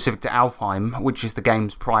is specific to Alfheim, which is the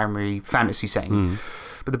game's primary fantasy setting.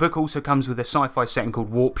 But the book also comes with a sci-fi setting called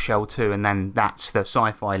Warp Shell 2, and then that's the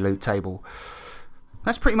sci-fi loot table.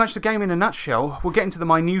 That's pretty much the game in a nutshell. We'll get into the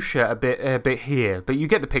minutiae a bit here, but you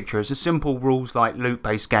get the picture. It's a simple rules-like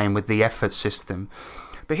loot-based game with the effort system.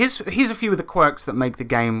 But here's a few of the quirks that make the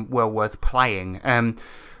game well worth playing.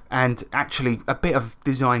 And actually a bit of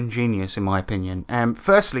design genius in my opinion.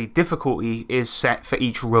 Firstly, difficulty is set for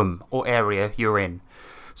each room or area you're in.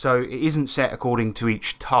 So it isn't set according to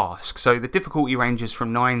each task. So the difficulty ranges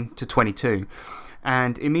from 9 to 22.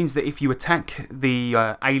 And it means that if you attack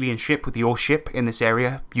the alien ship with your ship in this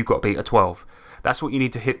area, you've got to beat a 12. That's what you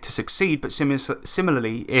need to hit to succeed, but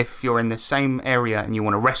similarly, if you're in the same area and you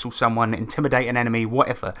want to wrestle someone, intimidate an enemy,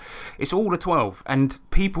 whatever, it's all a 12. And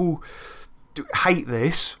people hate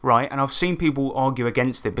this, right? And I've seen people argue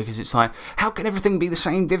against it because it's like, how can everything be the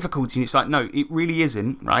same difficulty? And it's like, no, it really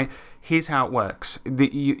isn't, right? Here's how it works. The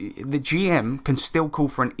GM can still call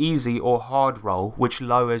for an easy or hard roll, which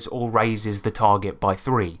lowers or raises the target by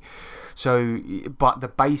 3. So, but the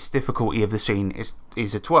base difficulty of the scene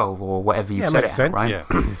is a 12 or whatever you've set it at, right?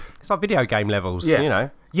 Yeah. It's like video game levels,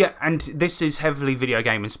 Yeah, and this is heavily video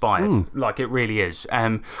game inspired. Like, it really is.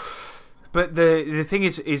 But the thing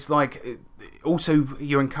is like, also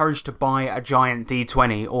you're encouraged to buy a giant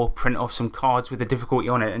D20 or print off some cards with the difficulty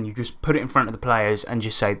on it, and you just put it in front of the players and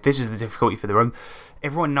just say, this is the difficulty for the room.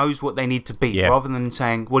 Everyone knows what they need to beat, rather than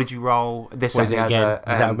saying, what did you roll? This and the other.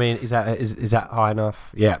 Is that high enough?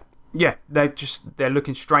 Yeah. Yeah, they're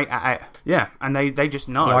looking straight at it. Yeah, and they just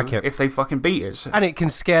know if they fucking beat us. And it can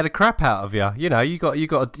scare the crap out of you. You know, you got a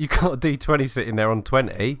D20 sitting there on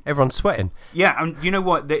 20. Everyone's sweating. Yeah, and you know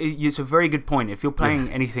what? It's a very good point. If you're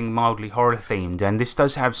playing anything mildly horror themed, and this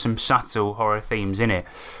does have some subtle horror themes in it,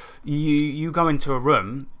 you go into a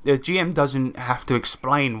room. The GM doesn't have to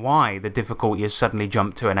explain why the difficulty has suddenly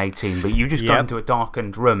jumped to an 18, but you just go into a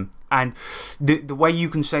darkened room. And the way you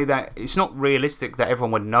can say that, it's not realistic that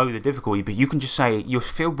everyone would know the difficulty, but you can just say you're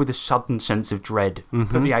filled with a sudden sense of dread.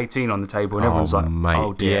 Put the 18 on the table and everyone's like, mate.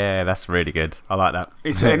 oh dear. Yeah, that's really good. I like that.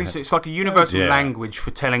 It's like a universal language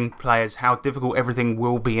for telling players how difficult everything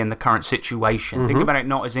will be in the current situation. Think about it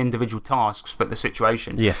not as individual tasks, but the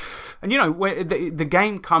situation. Yes. And you know, the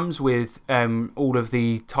game comes with all of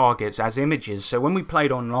the targets as images. So when we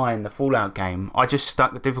played online, the Fallout game, I just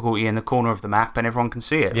stuck the difficulty in the corner of the map and everyone can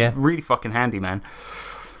see it. Yeah. Really fucking handy, man.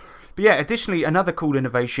 But yeah, additionally, another cool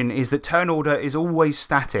innovation is that turn order is always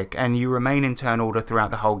static and you remain in turn order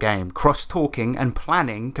throughout the whole game. Cross-talking and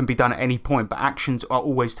planning can be done at any point, but actions are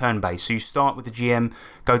always turn-based. So you start with the GM,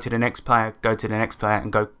 go to the next player,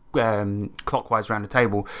 and go clockwise around the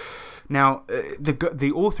table. Now,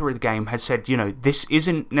 the author of the game has said, this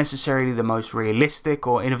isn't necessarily the most realistic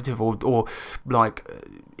or innovative or like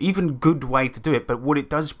even good way to do it, but what it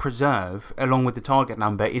does preserve, along with the target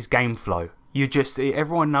number, is game flow.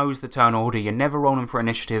 Everyone knows the turn order, you're never rolling for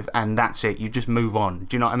initiative, and that's it, you just move on.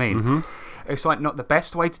 Do you know what I mean? Mm-hmm. It's like not the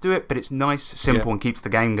best way to do it, but it's nice, simple, and keeps the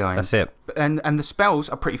game going. That's it. And the spells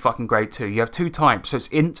are pretty fucking great too. You have 2 types, so it's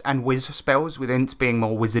int and whiz spells, with int being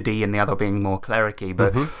more wizardy and the other being more clericy.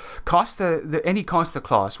 But any caster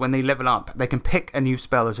class, when they level up, they can pick a new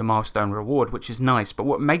spell as a milestone reward, which is nice. But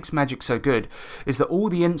what makes Magic so good is that all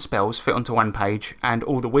the int spells fit onto one page and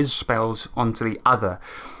all the whiz spells onto the other.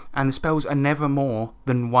 And the spells are never more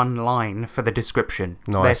than 1 line for the description.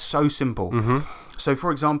 Nice. They're so simple. So,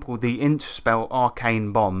 for example, the int spell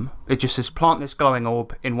Arcane Bomb, it just says plant this glowing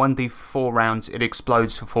orb. In 1d4 rounds, it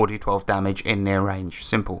explodes for 4d12 damage in near range.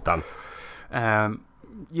 Simple. Done.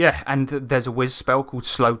 Yeah, and there's a whiz spell called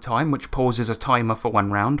Slow Time, which pauses a timer for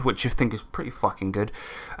 1 round, which I think is pretty fucking good.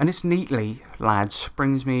 And this neatly, lads,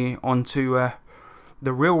 brings me on to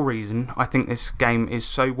the real reason I think this game is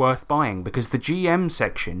so worth buying, because the GM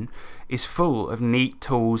section is full of neat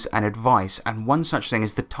tools and advice, and one such thing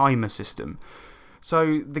is the timer system.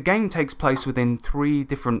 So the game takes place within 3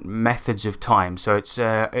 different methods of time. So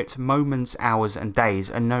it's moments, hours, and days,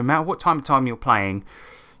 and no matter what time you're playing,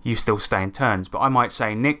 you still stay in turns. But I might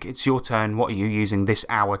say, Nick, it's your turn. What are you using this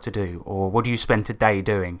hour to do? Or what do you spend today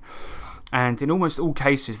doing? And in almost all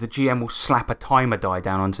cases, the GM will slap a timer die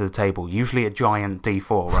down onto the table, usually a giant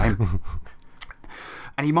D4, right?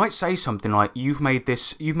 And he might say something like, you've made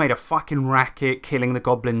a fucking racket killing the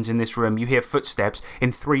goblins in this room. You hear footsteps.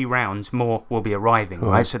 In 3 rounds, more will be arriving,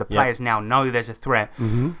 right? So the players now know there's a threat.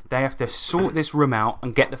 They have to sort this room out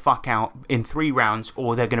and get the fuck out in 3 rounds,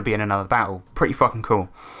 or they're going to be in another battle. Pretty fucking cool.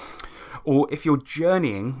 Or if you're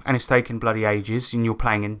journeying and it's taken bloody ages and you're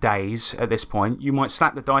playing in days at this point, you might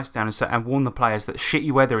slap the dice down and warn the players that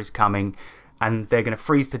shitty weather is coming and they're going to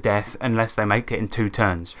freeze to death unless they make it in 2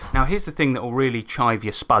 turns. Now, here's the thing that will really chive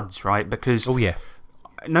your spuds, right? Because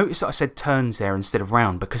notice that I said turns there instead of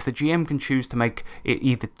round, because the GM can choose to make it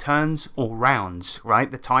either turns or rounds,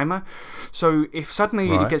 right? The timer. So if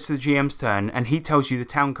suddenly it gets to the GM's turn and he tells you the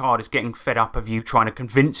town card is getting fed up of you trying to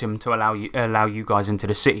convince him to allow you guys into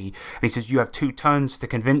the city, and he says you have 2 turns to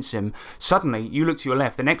convince him, suddenly you look to your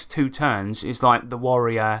left, the next 2 turns is like the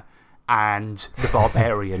warrior and the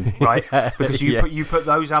barbarian, right? Because you put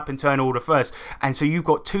those up in turn order first. And so you've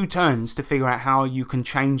got 2 turns to figure out how you can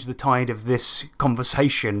change the tide of this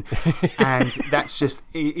conversation. And that's just,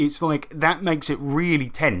 it's like, that makes it really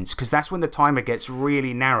tense, because that's when the timer gets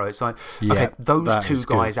really narrow. It's like, okay, those 2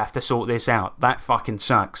 guys have to sort this out. That fucking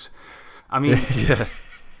sucks. I mean,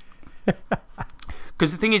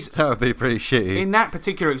 because the thing is, that would be pretty shitty. In that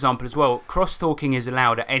particular example as well, cross-talking is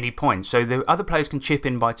allowed at any point. So the other players can chip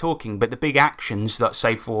in by talking, but the big actions, that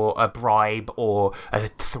say for a bribe or a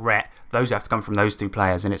threat, those have to come from those 2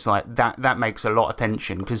 players. And it's like, that makes a lot of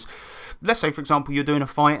tension. Because let's say, for example, you're doing a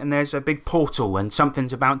fight and there's a big portal and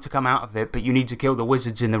something's about to come out of it, but you need to kill the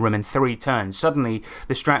wizards in the room in 3 turns. Suddenly,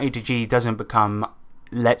 the strategy doesn't become,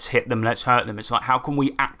 let's hit them, let's hurt them. It's like, how can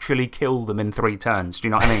we actually kill them in 3 turns? Do you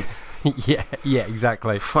know what I mean? yeah,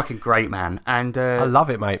 exactly. Fucking great, man. And I love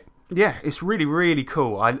it, mate. Yeah, it's really, really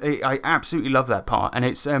cool. I absolutely love that part. And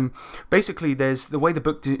it's basically, there's the way the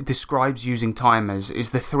book describes using timers is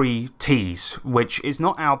the 3 T's, which is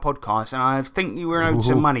not our podcast. And I think you were owed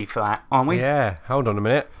some money for that, aren't we? Yeah, hold on a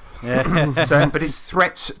minute. Yeah. But it's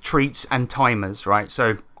threats, treats, and timers, right?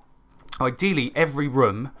 So ideally, every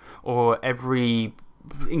room or every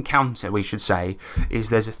encounter, we should say, is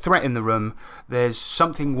there's a threat in the room, there's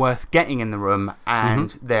something worth getting in the room,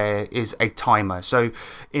 and there is a timer. So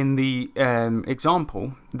in the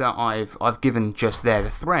example that I've given just there, the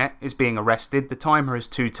threat is being arrested, the timer is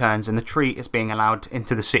 2 turns, and the treat is being allowed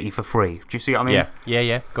into the city for free. Do you see what I mean?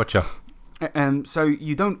 Yeah, gotcha. So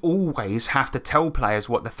you don't always have to tell players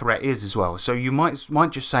what the threat is as well. So you might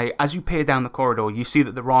just say, as you peer down the corridor, you see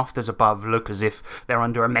that the rafters above look as if they're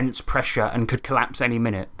under immense pressure and could collapse any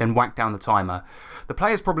minute, then whack down the timer. The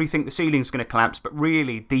players probably think the ceiling's going to collapse, but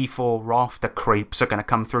really D4 rafter creeps are going to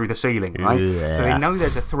come through the ceiling, right? Yeah. So they know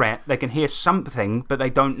there's a threat, they can hear something, but they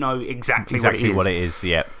don't know exactly what it is.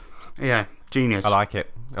 Yeah, genius. I like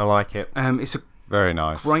it. It's a Very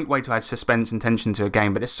nice. Great way to add suspense and tension to a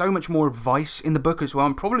game, but there's so much more advice in the book as well.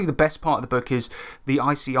 And probably the best part of the book is the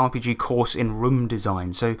ICRPG course in room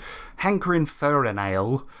design. So Hankerin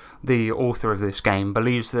Fernale, the author of this game,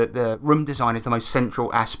 believes that the room design is the most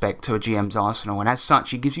central aspect to a GM's arsenal, and as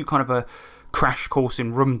such, he gives you kind of a crash course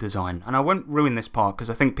in room design. And I won't ruin this part because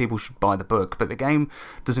I think people should buy the book, but the game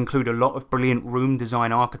does include a lot of brilliant room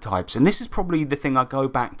design archetypes, and this is probably the thing I go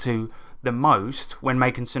back to the most when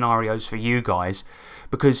making scenarios for you guys,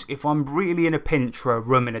 because if I'm really in a pinch for a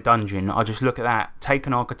room in a dungeon, I just look at that, take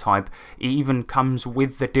an archetype. It even comes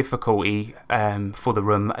with the difficulty for the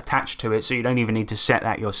room attached to it, so you don't even need to set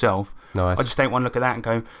that yourself. Nice. I just take one look at that and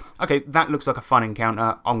go, okay, that looks like a fun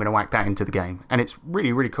encounter, I'm going to whack that into the game, and it's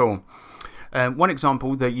really, really cool. One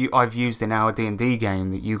example that I've used in our D&D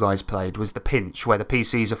game that you guys played was the pinch, where the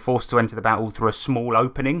PCs are forced to enter the battle through a small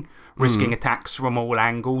opening, risking attacks from all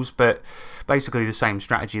angles, but basically the same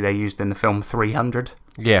strategy they used in the film 300.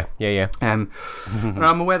 Yeah. And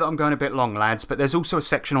I'm aware that I'm going a bit long, lads, but there's also a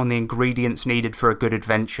section on the ingredients needed for a good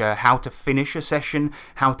adventure, how to finish a session,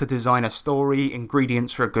 how to design a story,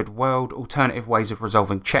 ingredients for a good world, alternative ways of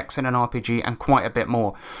resolving checks in an RPG, and quite a bit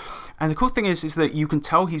more. And the cool thing is that you can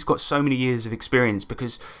tell he's got so many years of experience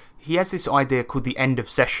because he has this idea called the end of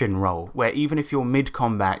session roll, where even if you're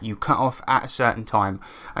mid-combat, you cut off at a certain time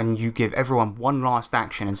and you give everyone one last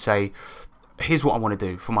action and say, here's what I want to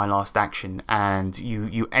do for my last action, and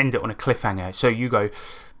you end it on a cliffhanger. So you go,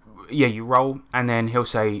 yeah, you roll, and then he'll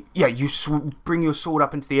say, yeah, you bring your sword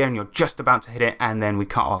up into the air and you're just about to hit it, and then we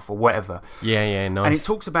cut off or whatever. Yeah, nice. And it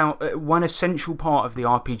talks about one essential part of the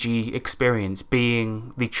RPG experience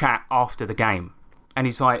being the chat after the game. And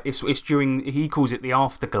he's like, it's during, he calls it the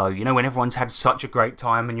afterglow, you know, when everyone's had such a great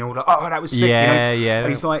time and you're all like, oh, that was sick. Yeah, you know? yeah. And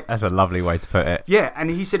he's like, that's a lovely way to put it. Yeah, and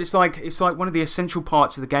he said it's like one of the essential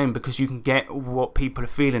parts of the game because you can get what people are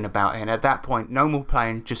feeling about it. And at that point, no more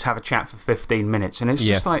playing, just have a chat for 15 minutes. And it's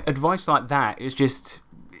just like, advice like that is just,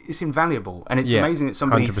 it's invaluable. And it's amazing that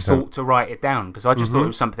somebody 100%. thought to write it down because I just thought it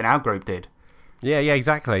was something our group did. Yeah,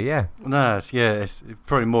 exactly, yeah. No, it's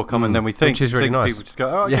probably more common than we think. Which is really nice. People just go,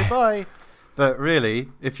 all right, goodbye. But really,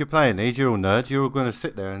 if you're playing these, you're all nerds, you're all going to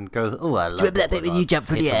sit there and go, oh, I love remember that bit when you jumped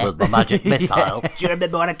through the air? with the magic missile. Do you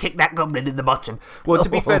remember when I kicked that goblin in the bottom? Well, to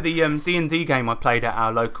be fair, the D&D game I played at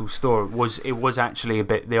our local store was actually a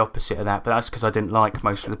bit the opposite of that, but that's because I didn't like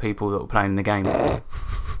most of the people that were playing the game.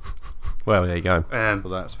 Well, there you go. Well,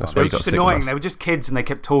 that's fun. It where was you got just to stick with annoying. us. They were just kids and they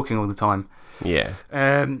kept talking all the time. Yeah.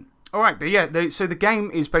 Alright, but yeah, so the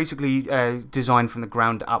game is basically designed from the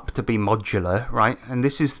ground up to be modular, right? And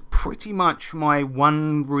this is pretty much my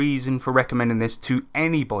one reason for recommending this to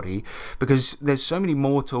anybody, because there's so many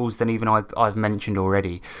more tools than even I've mentioned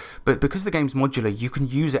already. But because the game's modular, you can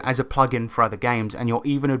use it as a plug-in for other games, and you're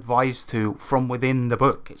even advised to from within the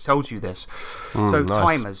book. It tells you this. So nice.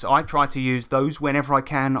 timers, I try to use those whenever I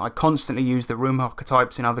can. I constantly use the room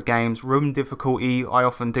archetypes in other games. Room difficulty, I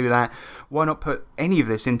often do that. Why not put any of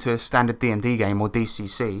this into a standard D&D game or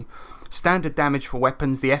DCC? Standard damage for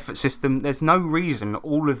weapons, the effort system, there's no reason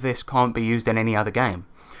all of this can't be used in any other game.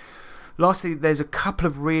 Lastly, there's a couple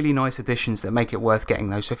of really nice additions that make it worth getting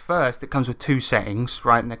though. So first, it comes with 2 settings,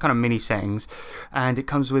 right? And they're kind of mini settings. And it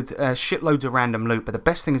comes with shitloads of random loot. But the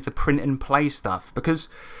best thing is the print and play stuff, because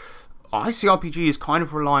ICRPG is kind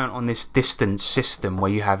of reliant on this distance system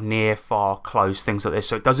where you have near, far, close, things like this.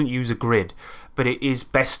 So it doesn't use a grid, but it is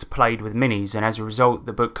best played with minis. And as a result,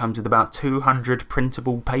 the book comes with about 200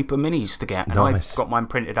 printable paper minis to get. And Nice. I got mine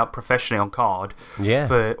printed up professionally on card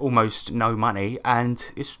for almost no money.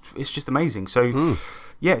 And it's just amazing. So,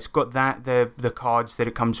 yeah, it's got that, the cards that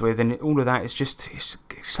it comes with, and all of that is just, it's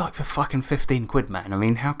like for fucking 15 quid, man. I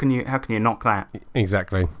mean, how can you knock that?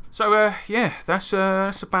 Exactly. So, yeah, that's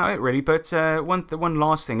about it, really. But the one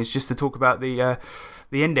last thing is just to talk about the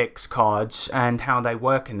index cards and how they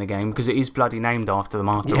work in the game, because it is bloody named after them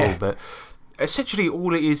after all. But essentially,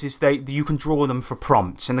 all it is you can draw them for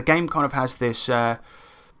prompts, and the game kind of has this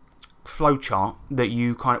flowchart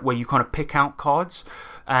that where you kind of pick out cards.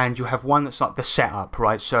 And you have one that's like the setup,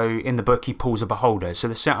 right? So in the book, he pulls a beholder. So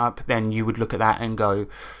the setup, then you would look at that and go,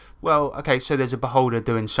 well, okay, so there's a beholder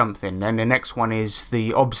doing something. And the next one is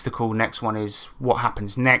the obstacle. Next one is what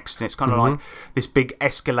happens next. And it's kind of like this big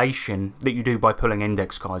escalation that you do by pulling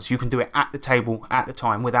index cards. You can do it at the table at the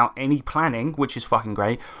time without any planning, which is fucking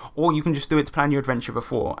great. Or you can just do it to plan your adventure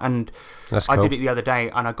before. And I did it the other day,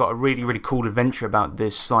 and I got a really, really cool adventure about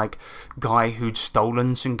this like guy who'd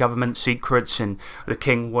stolen some government secrets, and the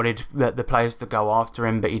king wanted the players to go after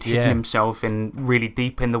him, but he'd hidden himself in really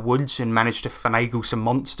deep in the woods and managed to finagle some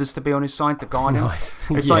monsters to be on his side to guard him. Nice.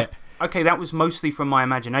 It's like, okay, that was mostly from my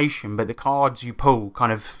imagination, but the cards you pull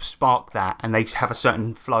kind of spark that, and they have a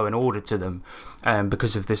certain flow and order to them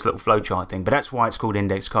because of this little flowchart thing. But that's why it's called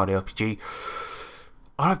Index Card RPG.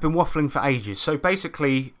 I've been waffling for ages. So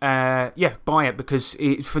basically, buy it because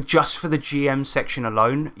just for the GM section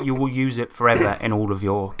alone, you will use it forever in all of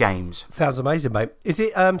your games. Sounds amazing, mate. Is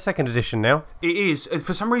it second edition now? It is.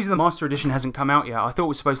 For some reason, the Master Edition hasn't come out yet. I thought it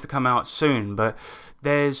was supposed to come out soon, but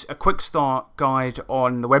there's a quick start guide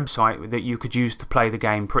on the website that you could use to play the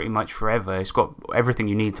game pretty much forever. It's got everything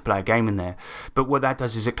you need to play a game in there. But what that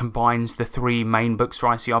does is it combines the 3 main books for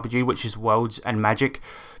ICRPG, which is Worlds and Magic.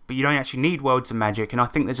 But you don't actually need Worlds and Magic, and I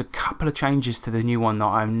think there's a couple of changes to the new one that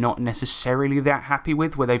I'm not necessarily that happy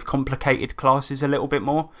with, where they've complicated classes a little bit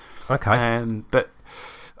more. Okay. But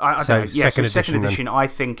I don't know. Yeah, second edition then. I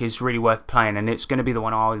think is really worth playing, and it's going to be the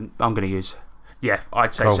one I'm going to use. Yeah,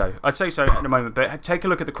 I'd say so. I'd say so at the moment, but take a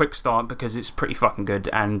look at the quick start because it's pretty fucking good,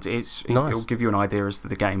 and it'll give you an idea as to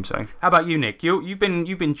the game. So, how about you, Nick? You've been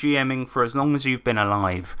GMing for as long as you've been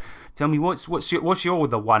alive. Tell me, what's your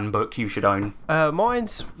the one book you should own?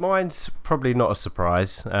 Mine's probably not a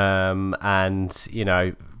surprise, and you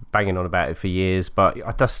know, banging on about it for years, but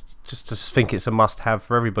I just think it's a must-have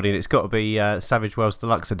for everybody, and it's got to be Savage Worlds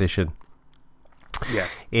Deluxe Edition. Yeah,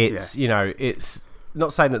 you know, it's.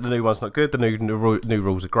 Not saying that the new one's not good. The new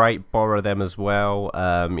rules are great. Borrow them as well.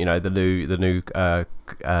 You know, the new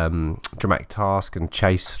dramatic task and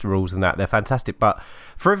chase rules and that, they're fantastic. But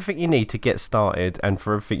for everything you need to get started, and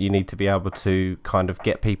for everything you need to be able to kind of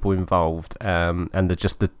get people involved, and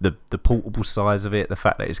the portable size of it, the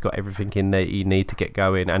fact that it's got everything in there you need to get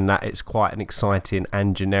going, and that it's quite an exciting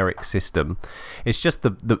and generic system. It's just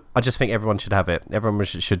I just think everyone should have it. Everyone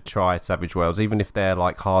should try Savage Worlds, even if they're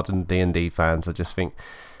like hardened D&D fans. I just think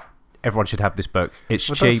everyone should have this book. It's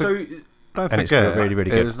cheap. Don't and forget, it's really, really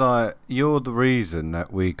good. It was like, you're the reason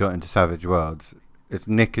that we got into Savage Worlds.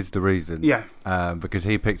 Nick is the reason. Yeah. Because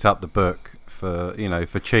he picked up the book for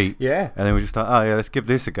cheap. Yeah. And then we just like, oh yeah, let's give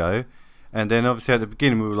this a go. And then obviously at the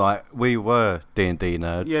beginning we were D&D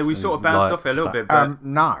nerds. Yeah, we sort of bounced off it a little bit, but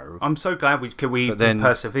no. I'm so glad we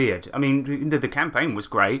persevered. I mean, the campaign was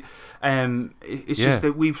great. It's just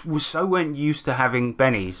that we weren't used to having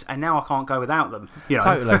bennies, and now I can't go without them. You know?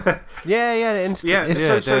 Totally.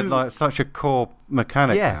 They're like such a core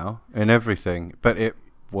mechanic now in everything, but it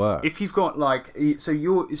works. If you've got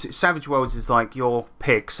Savage Worlds is like your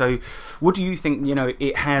pick. So, what do you think? You know,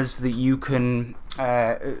 it has that you can.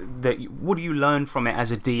 What do you learn from it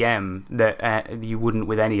as a DM that you wouldn't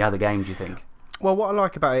with any other game? Do you think? Well, what I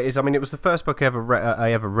like about it is, I mean, it was the first book I ever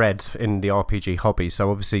read in the RPG hobby.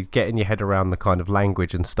 So obviously, getting your head around the kind of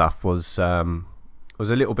language and stuff was a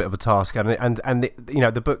little bit of a task, and you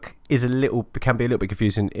know, the book can be a little bit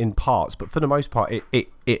confusing in parts, but for the most part,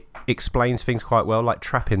 it explains things quite well, like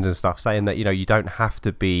trappings and stuff, saying that, you know, you don't have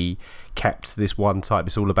to be kept this one type.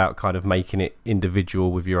 It's all about kind of making it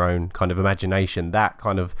individual with your own kind of imagination. That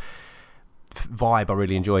kind of vibe I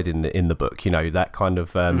really enjoyed in the book, you know, that kind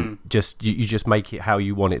of just you just make it how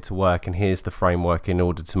you want it to work, and here's the framework in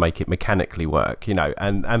order to make it mechanically work, you know,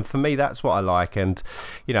 and for me that's what I like. And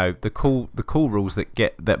you know, the cool rules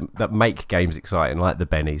that make games exciting, like the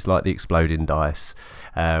bennies, like the exploding dice,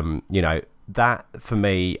 you know, that for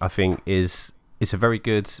me I think is a very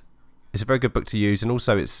good book to use. And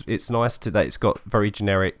also it's nice that it's got very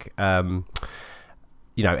generic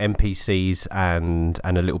you know, NPCs and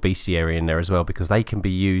a little bestiary in there as well, because they can be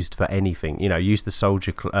used for anything. You know, use the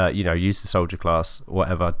soldier class,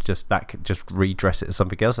 whatever. Just redress it as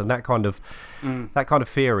something else, and that kind of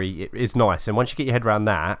theory is nice. And once you get your head around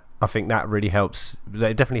that, I think that really helps.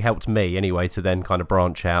 It definitely helped me anyway to then kind of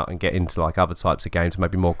branch out and get into like other types of games,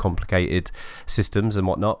 maybe more complicated systems and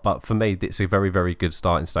whatnot. But for me, it's a very, very good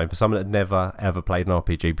starting stone for someone that had never ever played an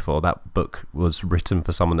RPG before. That book was written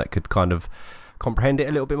for someone that could kind of comprehend it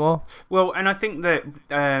a little bit more. Well, and I think that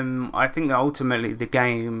ultimately the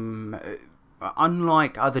game,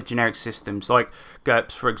 unlike other generic systems like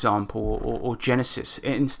GURPS, for example, or Genesis,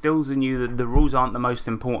 it instills in you that the rules aren't the most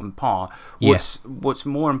important part. What's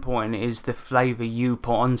more important is the flavour you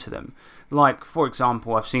put onto them. Like, for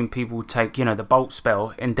example, I've seen people take, you know, the bolt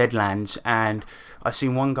spell in Deadlands, and I've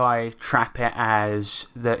seen one guy trap it as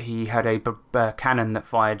that he had a cannon that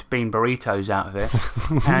fired bean burritos out of it,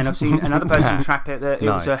 and I've seen another person trap it that it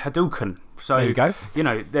was a Hadouken. So, there you go. You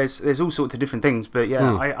know, there's all sorts of different things, but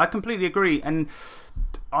yeah, I completely agree, and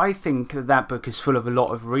I think that book is full of a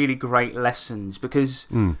lot of really great lessons, because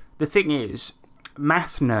the thing is,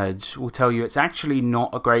 math nerds will tell you it's actually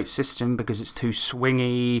not a great system because it's too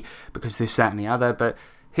swingy, because this, that and the other. But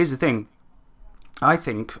here's the thing, I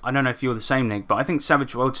think, I don't know if you're the same, Nick, but I think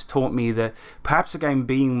Savage Worlds taught me that perhaps a game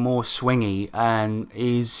being more swingy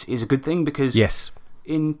is a good thing, because Yes.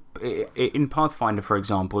 in Pathfinder, for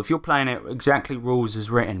example, if you're playing it exactly rules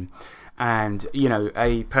as written, and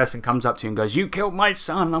a person comes up to you and goes, "You killed my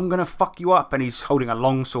son, I'm gonna fuck you up," and he's holding a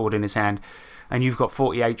longsword in his hand, and you've got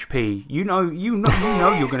 40 HP, you know you're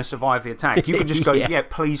going to survive the attack. You could just go, yeah,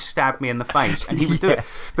 please stab me in the face, and he would do it.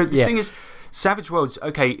 But the thing is, Savage Worlds,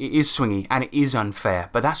 okay, it is swingy and it is unfair,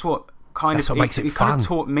 but that's what makes it fun. kind of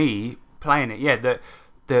taught me playing it,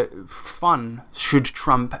 that fun should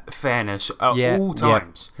trump fairness at all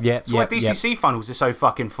times. That's why DCC funnels are so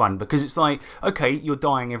fucking fun, because it's like, okay, you're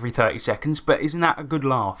dying every 30 seconds, but isn't that a good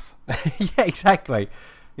laugh? Yeah, exactly.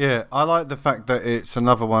 Yeah, I like the fact that it's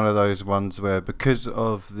another one of those ones where, because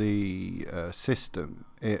of the system,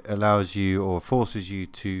 it allows you or forces you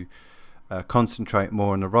to concentrate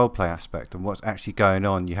more on the roleplay aspect and what's actually going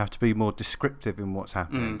on. You have to be more descriptive in what's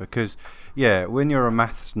happening, because, when you're a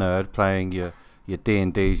maths nerd playing your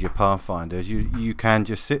D&Ds, your Pathfinders, you can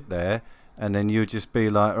just sit there and then you'll just be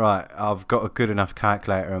like, right, I've got a good enough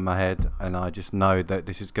calculator in my head and I just know that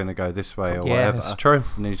this is going to go this way or whatever. Yeah, it's true.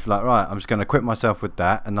 And he's like, right, I'm just going to equip myself with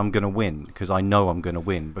that and I'm going to win, because I know I'm going to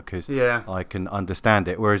win, because I can understand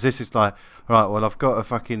it. Whereas this is like, right, well, I've got a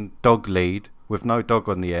fucking dog lead with no dog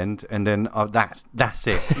on the end, and then that's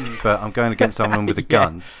it. But I'm going against someone with a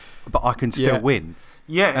gun, but I can still win.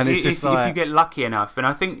 Yeah, and it's if you get lucky enough, and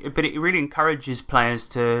I think, but it really encourages players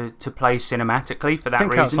to play cinematically for that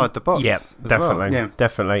Think reason. outside the box. Yeah, definitely, Yeah.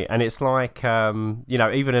 definitely. And it's like,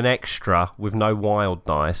 even an extra with no wild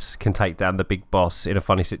dice can take down the big boss in a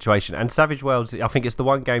funny situation. And Savage Worlds, I think it's the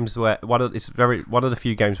one of the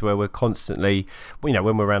few games where we're constantly,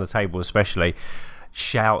 when we're around the table, especially,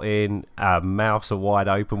 shouting, mouths are wide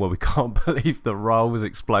open, where we can't believe the roll has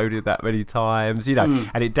exploded that many times,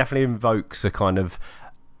 and it definitely invokes a kind of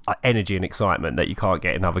energy and excitement that you can't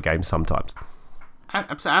get in other games sometimes.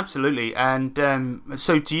 Absolutely. And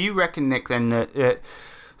so do you reckon, Nick, then that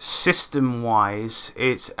system wise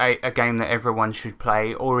it's a game that everyone should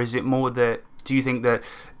play, or is it more that, do you think that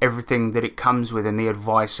everything that it comes with and the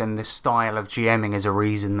advice and the style of GMing is a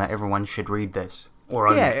reason that everyone should read this?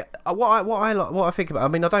 Yeah, what I think about, I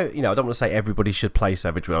mean, I don't want to say everybody should play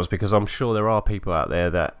Savage Worlds, because I'm sure there are people out there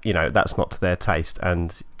that that's not to their taste,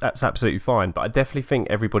 and that's absolutely fine. But I definitely think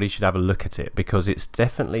everybody should have a look at it, because it's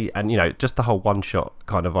definitely, and just the whole one shot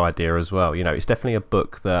kind of idea as well. It's definitely a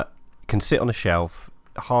book that can sit on a shelf.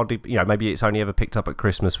 Hardly, maybe it's only ever picked up at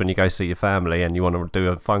Christmas when you go see your family and you want to do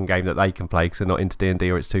a fun game that they can play because they're not into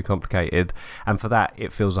D&D or it's too complicated, and for that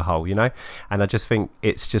it fills a hole, and I just think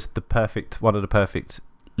it's just one of the perfect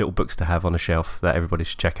little books to have on a shelf that everybody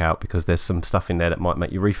should check out, because there's some stuff in there that might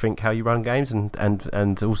make you rethink how you run games,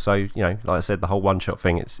 and also, like I said, the whole one shot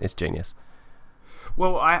thing, it's genius.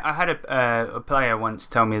 Well, I had a player once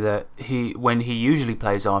tell me that when he usually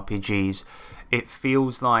plays RPGs, it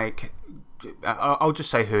feels like, I'll just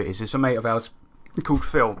say who it is. It's a mate of ours called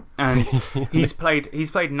Phil, and he's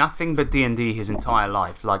played nothing but D&D his entire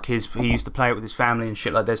life. Like he used to play it with his family and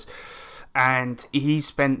shit like this. And he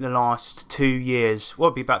spent the last 2 years,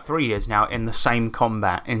 it'd be about 3 years now, in the same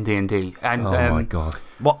combat in D&D. And oh my god!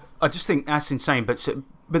 What I just think that's insane. But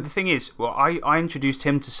the thing is, I introduced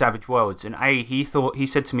him to Savage Worlds, and he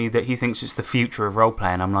said to me that he thinks it's the future of role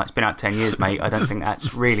playing. I'm like, it's been out 10 years, mate. I don't think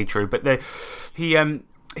that's really true. But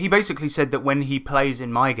he basically said that when he plays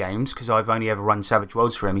in my games, because I've only ever run Savage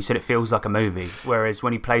Worlds for him, he said it feels like a movie. Whereas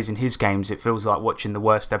when he plays in his games, it feels like watching the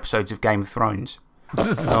worst episodes of Game of Thrones.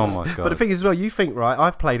 Oh my god! But the thing is, as well, you think, right?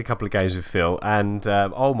 I've played a couple of games with Phil, and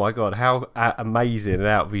oh my god, how amazing and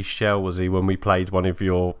out of his shell was he when we played one of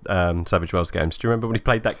your Savage Worlds games? Do you remember when he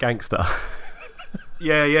played that gangster?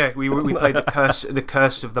 Yeah. We played the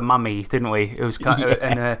curse of the mummy, didn't we? It was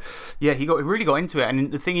and he really got into it.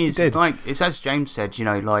 And the thing is, it's as James said,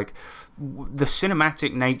 like the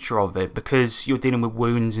cinematic nature of it, because you're dealing with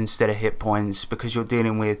wounds instead of hit points, because you're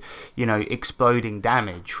dealing with exploding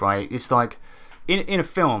damage, right? It's like, in a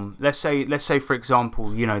film, let's say for example,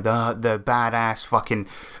 the badass fucking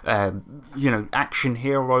action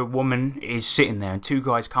hero woman is sitting there, and two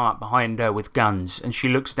guys come up behind her with guns, and she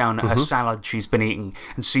looks down at her salad she's been eating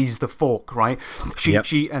and sees the fork, right?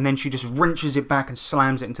 And then she just wrenches it back and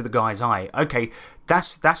slams it into the guy's eye. Okay,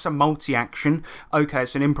 That's a multi-action. Okay,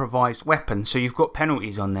 it's an improvised weapon, so you've got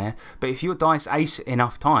penalties on there. But if your dice ace it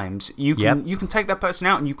enough times, you can take that person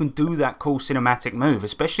out and you can do that cool cinematic move,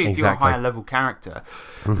 especially if you're a higher level character.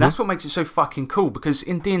 That's what makes it so fucking cool, because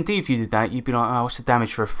in D&D, if you did that, you'd be like, oh, what's the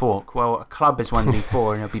damage for a fork? Well, a club is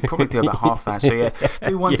 1d4, and it'll be probably do about half that. So, yeah,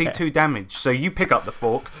 do 1d2 damage. So you pick up the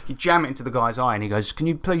fork, you jam it into the guy's eye, and he goes, can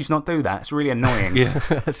you please not do that? It's really annoying.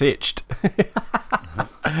 It's itched.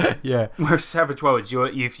 Yeah. Whereas Savage Worlds,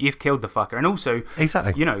 you've killed the fucker. And also,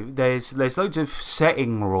 exactly. There's loads of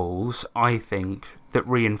setting rules, I think, that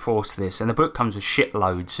reinforce this. And the book comes with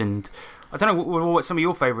shitloads. And I don't know what some of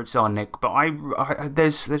your favourites are, Nick, but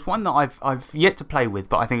there's one that I've yet to play with,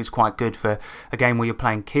 but I think it's quite good for a game where you're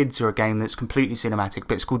playing kids or a game that's completely cinematic,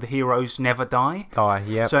 but it's called The Heroes Never Die.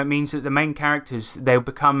 So it means that the main characters, they'll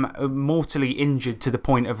become mortally injured to the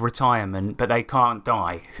point of retirement, but they can't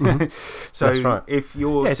die. So that's right. if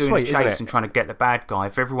you're doing a chase and trying to get the bad guy,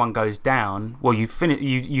 if everyone goes down, well, you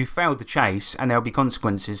failed the chase and there'll be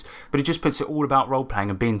consequences, but it just puts it all about role-playing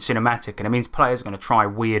and being cinematic, and it means players are going to try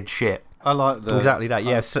weird shit. I like exactly that.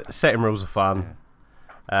 Yeah, setting rules are fun.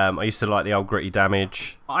 I used to like the old Gritty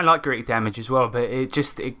Damage. I like Gritty Damage as well, but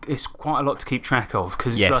it's quite a lot to keep track of,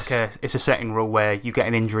 because it's a setting rule where you get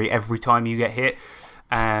an injury every time you get hit.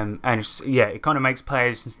 And it kind of makes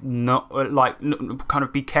players not kind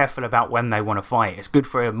of be careful about when they want to fight. It's good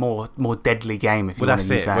for a more deadly game if you want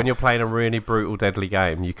to use that. When you're playing a really brutal, deadly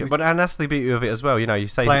game, you can. And that's the beauty of it as well. You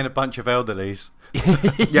say playing a bunch of elderlies.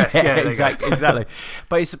 Exactly.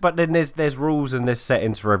 But then there's rules and there's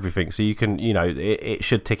settings for everything, so you can it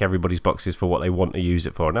should tick everybody's boxes for what they want to use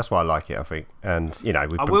it for, and that's why I like it, I think. And we've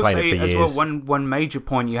been playing it for years. I will say as well, one major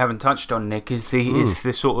point you haven't touched on, Nick, is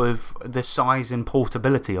the sort of the size and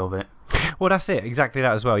portability of it. Well, that's it, exactly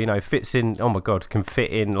that as well. Fits in. Oh my god, can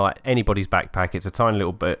fit in like anybody's backpack. It's a tiny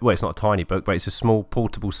little book. Well, it's not a tiny book, but it's a small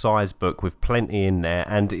portable size book with plenty in there,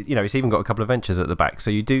 and it's even got a couple of adventures at the back.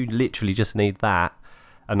 So you do literally just need that,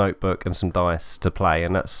 a notebook, and some dice to play,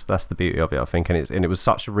 and that's the beauty of it, I think. And it was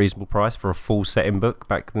such a reasonable price for a full setting book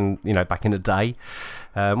back in the day.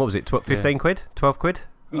 What was it? 15 quid? 12 quid?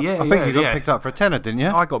 Yeah, I think you got picked up for a tenner, didn't you?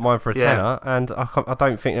 I got mine for a tenner, and I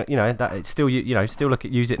don't think that it's still still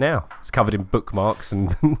use it now. It's covered in bookmarks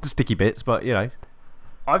and sticky bits, but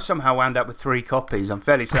I've somehow wound up with 3 copies. I'm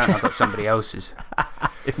fairly certain I've got somebody else's.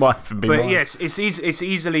 It might have been mine. But yes, it's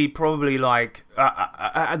easily probably like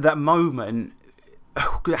at that moment,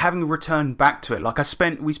 having returned back to it, like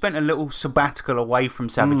we spent a little sabbatical away from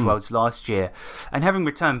Savage Worlds last year, and having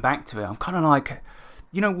returned back to it, I'm kind of like,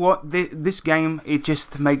 you know what? This game, it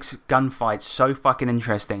just makes gunfights so fucking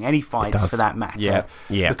interesting. Any fights for that matter.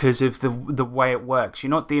 Yeah. Because of the way it works. You're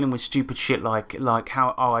not dealing with stupid shit like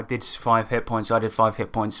how, I did 5 hit points, I did 5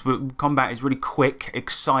 hit points. But combat is really quick,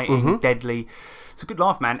 exciting, deadly. It's a good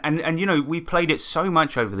laugh, man. And we played it so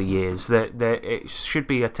much over the years that it should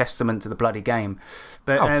be a testament to the bloody game.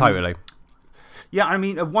 But, totally. Yeah, I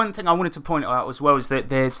mean, one thing I wanted to point out as well is that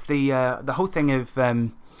there's the whole thing of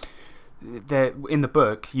in the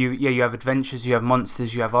book, you have adventures, you have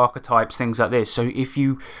monsters, you have archetypes, things like this. So if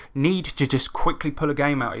you need to just quickly pull a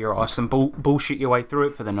game out of your arse and bullshit your way through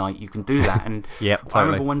it for the night, you can do that. And totally. I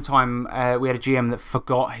remember one time we had a GM that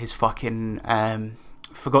forgot his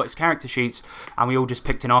character sheets, and we all just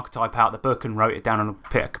picked an archetype out of the book and wrote it down on a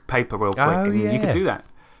bit of paper real quick. And you could do that.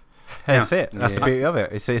 That's it. That's the beauty of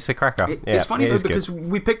it. It's a cracker. It's funny though, because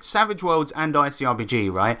we picked Savage Worlds and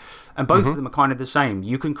ICRPG, right? And both of them are kind of the same.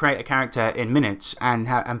 You can create a character in minutes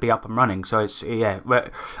and be up and running. So it's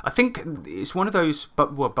But I think it's one of those.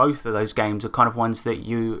 But both of those games are kind of ones that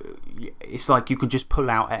it's like you can just pull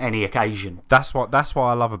out at any occasion. That's what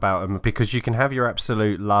I love about them, because you can have your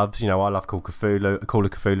absolute loves. I love Call of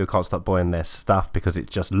Cthulhu. Can't stop buying their stuff because it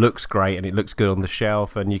just looks great and it looks good on the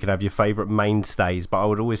shelf. And you can have your favourite mainstays. But I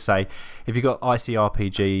would always say, if you've got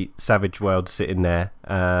ICRPG, Savage Worlds sitting there,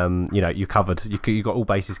 you're covered. You've got all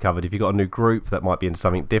bases covered. If you've got a new group that might be in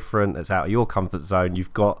something different, that's out of your comfort zone,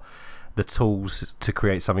 you've got the tools to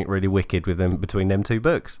create something really wicked with them between them 2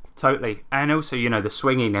 books. Totally. And also, the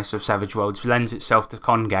swinginess of Savage Worlds lends itself to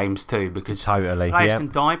con games too, because players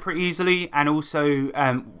can die pretty easily, and also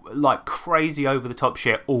like crazy over the top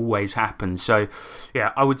shit always happens. So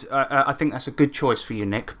yeah, I think that's a good choice for you,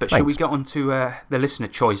 Nick. But shall we get on to the listener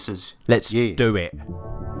choices? Let's do it.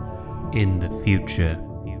 In the future,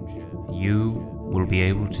 you will be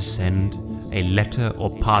able to send a letter or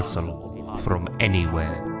parcel from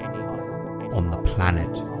anywhere on the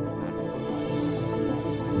planet.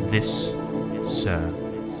 This, sir,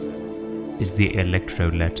 is the Electro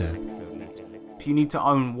Letter. If you need to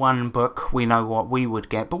own one book, we know what we would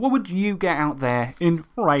get. But what would you get out there in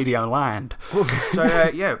Radio Land? So,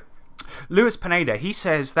 yeah. Luis Pineda, he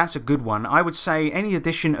says that's a good one. I would say any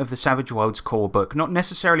edition of the Savage Worlds core book, not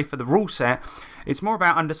necessarily for the rule set. It's more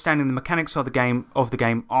about understanding the mechanics of the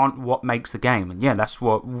game aren't what makes the game. And yeah, that's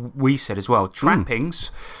what we said as well.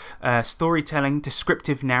 Trappings, storytelling,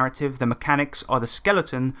 descriptive narrative, the mechanics are the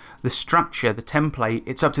skeleton, the structure, the template.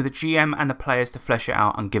 It's up to the GM and the players to flesh it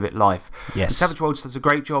out and give it life. Yes. And Savage Worlds does a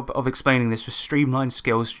great job of explaining this with streamlined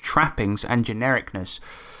skills, trappings, and genericness.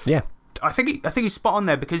 Yeah. I think he's spot on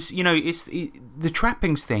there because, you know, the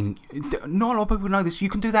trappings thing. Not a lot of people know this. You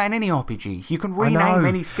can do that in any RPG. You can rename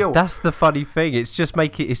any skill. That's the funny thing. It's just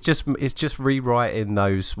rewriting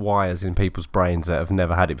those wires in people's brains that have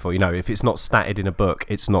never had it before. You know, if it's not statted in a book,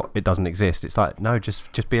 it doesn't exist. It's like, no,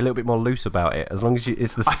 just be a little bit more loose about it. As long as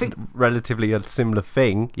it's relatively a similar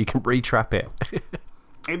thing, you can retrap it.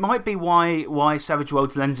 It might be why Savage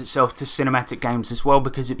Worlds lends itself to cinematic games as well,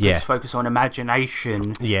 because it puts focus on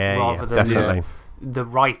imagination rather than the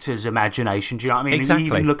writer's imagination. Do you know what I mean? Exactly.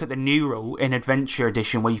 And you even look at the new rule in Adventure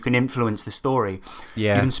Edition where you can influence the story.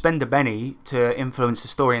 Yeah. You can spend a penny to influence the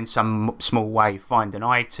story in some small way. Find an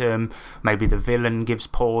item, maybe the villain gives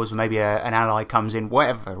pause, or maybe an ally comes in,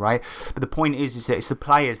 whatever, right? But the point is that it's the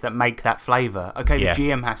players that make that flavour. Okay, the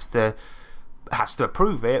GM has to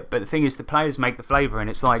approve it, but the thing is the players make the flavour, and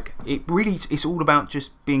it's like it's all about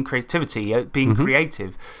just being creativity, being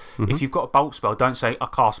creative. If you've got a bolt spell, don't say I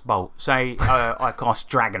cast bolt, say I cast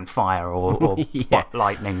dragon fire or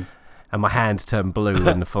lightning, and my hands turn blue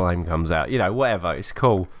when the flame comes out, you know, whatever. It's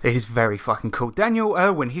cool. It is very fucking cool. Daniel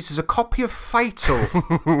Irwin, he says a copy of Fatal.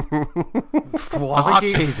 What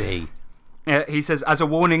is he? He says, as a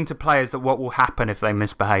warning to players that what will happen if they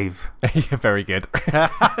misbehave. Yeah, very good.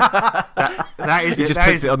 That is he it. just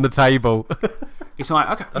puts it on the table. It's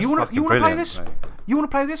like, okay, you want to play this? Mate. You want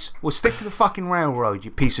to play this? Well, stick to the fucking railroad,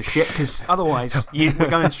 you piece of shit, because otherwise we're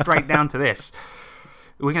going straight down to this.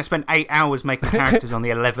 We're going to spend 8 hours making characters on the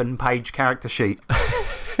 11-page character sheet.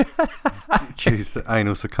 Choose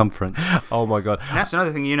anal circumference. Oh my god. And that's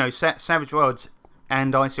another thing, you know, Savage Worlds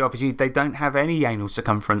and ICRPG, they don't have any anal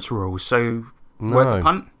circumference rules, so worth a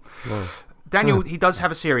punt. No. Daniel, he does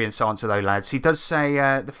have a serious answer though, lads. He does say,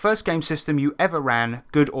 the first game system you ever ran,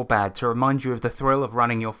 good or bad, to remind you of the thrill of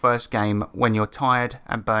running your first game when you're tired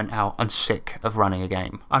and burnt out and sick of running a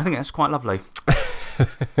game. I think that's quite lovely.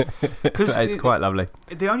 It's quite lovely.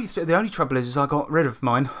 The only trouble is I got rid of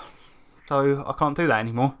mine, so I can't do that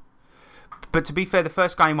anymore. But to be fair, the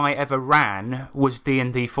first game I ever ran was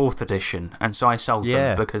D&D 4th edition, and so I sold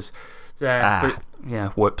them because...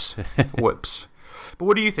 whoops. Whoops. But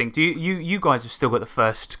what do you think? Do you guys have still got the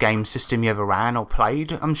first game system you ever ran or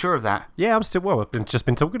played? I'm sure of that. Yeah, I'm still... Well, I've just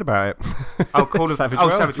been talking about it. Oh,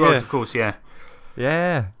 Savage Worlds, of course, yeah.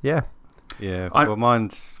 Yeah. Well,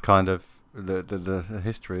 mine's kind of the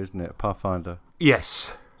history, isn't it? Pathfinder.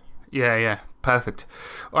 Yes. Yeah. Perfect.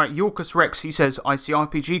 Alright, Yorkus Rex, he says,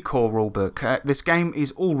 ICRPG core rulebook. The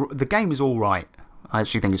game is all right. I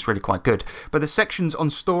actually think it's really quite good. But the sections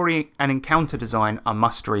on story and encounter design are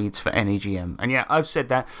must-reads for any GM. And yeah, I've said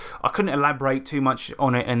that. I couldn't elaborate too much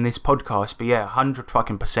on it in this podcast, but yeah,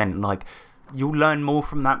 100%. Like, you'll learn more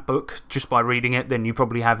from that book just by reading it than you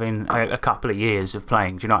probably have in a couple of years of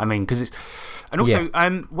playing. Do you know what I mean? Because it's... And also,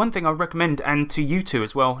 one thing I recommend, and to you two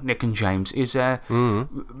as well, Nick and James, is the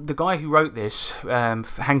guy who wrote this,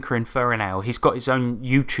 Hankerin Furrenau, he's got his own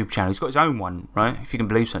YouTube channel. He's got his own one, right? If you can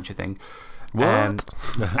believe such a thing. What?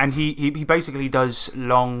 And he basically does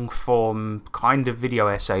long form kind of video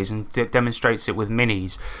essays and demonstrates it with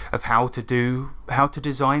minis of how to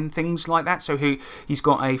design things like that. So he's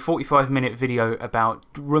got a 45-minute video about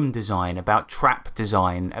room design, about trap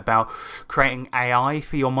design, about creating AI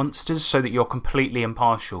for your monsters so that you're completely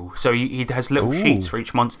impartial. So he has little sheets for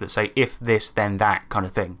each monster that say if this then that kind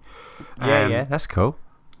of thing. Yeah, that's cool.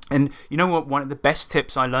 And you know what? One of the best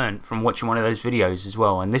tips I learned from watching one of those videos as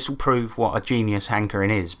well, and this will prove what a genius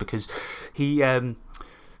Hankerin is, because he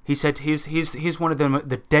said here's one of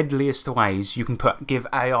the deadliest ways you can give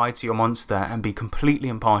AI to your monster and be completely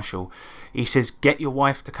impartial. He says, get your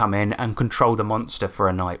wife to come in and control the monster for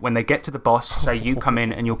a night. When they get to the boss, say you come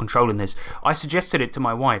in and you're controlling this. I suggested it to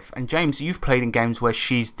my wife, and James, you've played in games where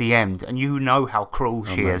she's DM'd, and you know how cruel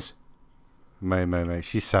she is. Mate,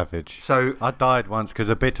 she's savage. So I died once because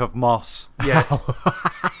a bit of moss. Yeah.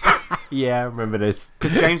 Yeah, I remember this.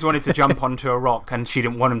 Because James wanted to jump onto a rock and she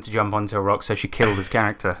didn't want him to jump onto a rock, so she killed his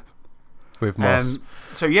character. With moss.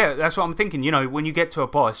 So yeah, that's what I'm thinking. You know, when you get to a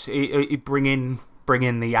boss, bring in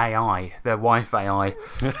the AI, the wife AI.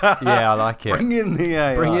 Yeah, I like it. Bring in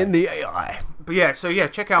the AI. But But yeah, so yeah,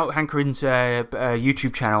 check out Hankering's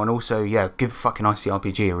YouTube channel, and also give fucking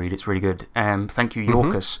ICRPG a read. It's really good. Thank you,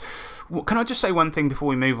 Yorkus. Can I just say one thing before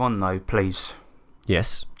we move on, though, please?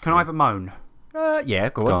 Yes. Can I have a moan? Yeah,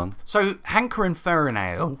 go on. So Hankering for an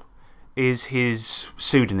Ale is his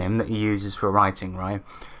pseudonym that he uses for writing, right?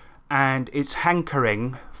 And it's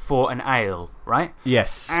hankering for an ale, right?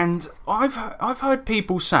 Yes. And I've heard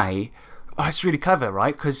people say, oh, it's really clever,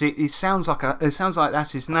 right? Because it sounds like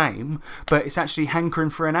that's his name, but it's actually hankering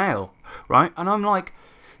for an ale, right? And I'm like,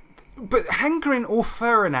 but hankering or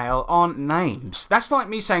for an ale aren't names. That's like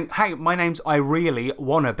me saying, hey, my name's I really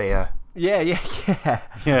want a beer. Yeah.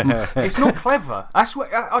 It's not clever. That's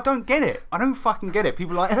what I don't get it. I don't fucking get it.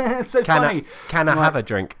 People are like, it's so funny. Can I have a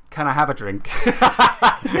drink? Can I have a drink?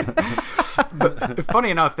 But funny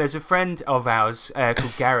enough, there's a friend of ours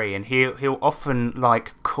called Gary, and he'll often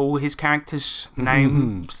like call his characters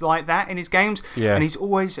names like that in his games. Yeah. And he's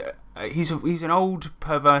always he's an old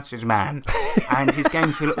perverted man, and his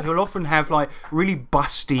games he'll often have like really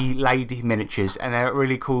busty lady miniatures, and they're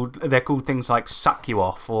really called things like Suck You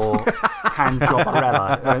Off or Hand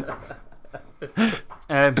Jobberella.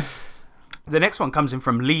 The next one comes in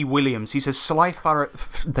from Lee Williams. He says, Sly yeah,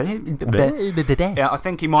 I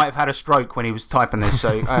think he might have had a stroke when he was typing this,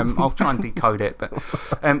 so I'll try and decode it. But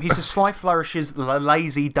he says, Sly Flourishes the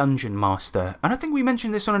Lazy Dungeon Master. And I think we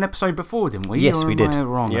mentioned this on an episode before, didn't we? Yes, or we am did. I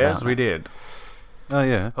wrong Yes, about we that? did. Oh,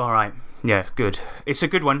 yeah. All right. Yeah, good. It's a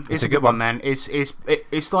good one. It's a good one, man.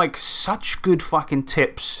 It's like such good fucking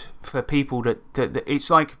tips for people that it's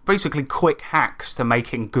like basically quick hacks to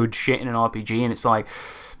making good shit in an RPG, and it's like,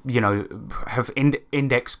 you know, have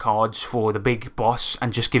index cards for the big boss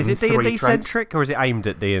and just give him 3 D&D traits. centric, or is it aimed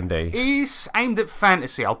at D&D? It's aimed at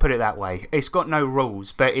fantasy, I'll put it that way. It's got no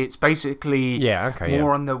rules, but it's basically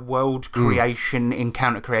more on the world creation,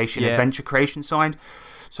 encounter creation, adventure creation side.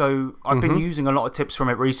 So I've been using a lot of tips from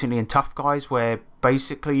it recently in Tough Guys, where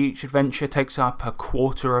basically each adventure takes up a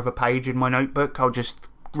quarter of a page in my notebook. I'll just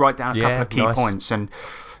write down a couple of key points, and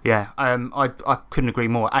I couldn't agree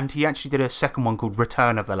more. And he actually did a second one called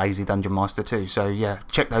Return of the Lazy Dungeon Master too, so yeah,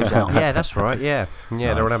 check those out. Yeah, that's right, yeah.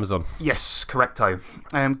 Yeah, they're on Amazon. Yes, correcto.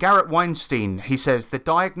 Garrett Weinstein, he says, The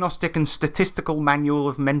Diagnostic and Statistical Manual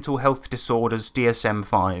of Mental Health Disorders,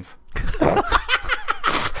 DSM-5.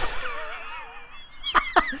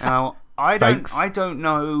 Now, I don't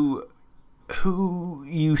know who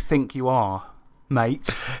you think you are,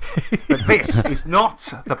 mate, but this is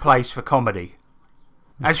not the place for comedy.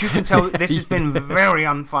 As you can tell, this has been very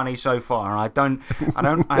unfunny so far, and I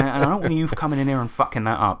don't want you coming in here and fucking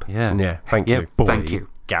that up. Yeah, thank you. Thank you.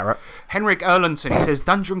 Garrett. Henrik Erlandson, he says,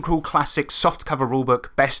 Dungeon Crawl Classic softcover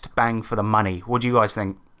rulebook, best bang for the money. What do you guys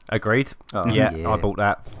think? Agreed. Yeah, I bought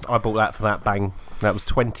that. I bought that for that bang. That was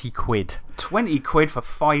 20 quid. 20 quid for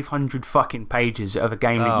 500 fucking pages of a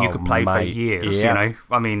game that you could play for years, you know?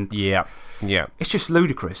 I mean, yeah. It's just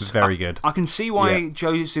ludicrous. It's very good. I can see why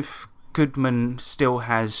Joseph Goodman still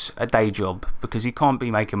has a day job, because he can't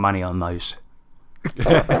be making money on those.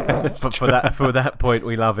 But for that point,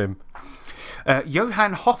 we love him.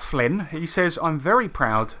 Johan Hofflin, he says, I'm very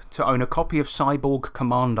proud to own a copy of Cyborg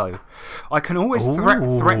Commando. I can always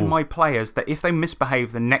threaten my players that if they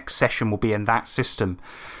misbehave, the next session will be in that system.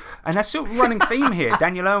 And that's sort of running theme here.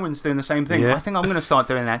 Daniel Owen's doing the same thing. I think I'm going to start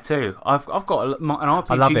doing that too. I've got an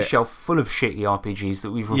RPG shelf full of shitty RPGs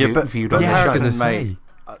that we've reviewed on the show. Mate,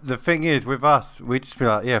 the thing is, with us, we'd just be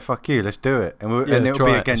like, yeah, fuck you, let's do it. And it'll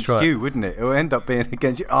be against you, wouldn't it? It'll end up being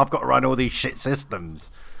against you. I've got to run all these shit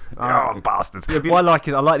systems. Oh, bastards. Well, I like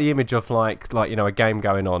it. I like the image of like you know, a game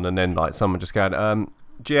going on, and then like someone just going,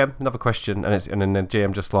 GM, another question, and then the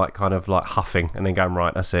GM just like kind of like huffing, and then going,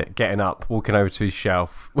 right, that's it, getting up, walking over to his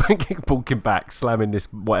shelf, walking back, slamming this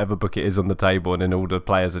whatever book it is on the table, and then all the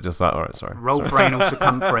players are just like, all right, sorry. Roll for anal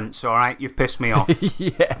circumference, all right, you've pissed me off.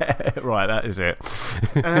 Yeah, right, that is it.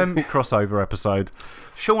 Crossover episode.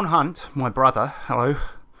 Sean Hunt, my brother, hello.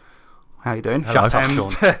 How you doing? Shut up,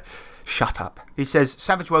 Sean. Shut up. He says,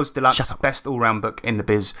 Savage Worlds Deluxe, best all-round book in the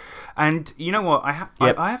biz. And you know what? I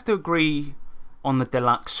have to agree on the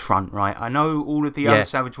deluxe front, right? I know all of the other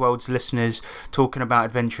Savage Worlds listeners talking about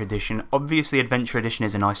Adventure Edition. Obviously, Adventure Edition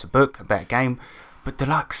is a nicer book, a better game. But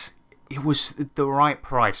deluxe, it was the right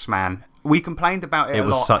price, man. We complained about it a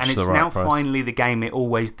lot, and it's now finally the game it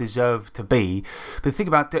always deserved to be. But the thing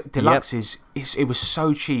about Deluxe is it was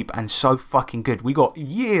so cheap and so fucking good. We got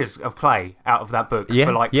years of play out of that book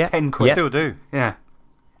for like 10 quid. We still do. Yeah.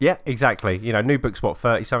 Yeah, exactly. You know, new book's what,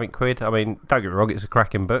 30-something quid? I mean, don't get me wrong, it's a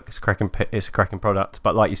cracking book, it's a cracking product.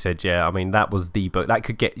 But like you said, I mean, that was the book that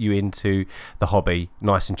could get you into the hobby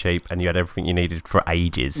nice and cheap, and you had everything you needed for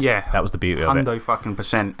ages. Yeah, that was the beauty of it. Hundo fucking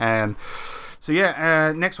percent. So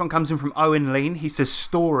yeah, next one comes in from Owen Lean. He says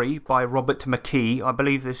Story by Robert McKee. I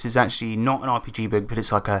believe this is actually not an RPG book, but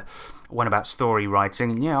it's like a one about story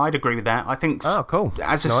writing. And yeah, I'd agree with that. I think cool.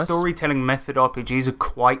 As a storytelling method, RPGs are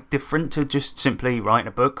quite different to just simply writing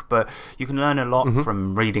a book, but you can learn a lot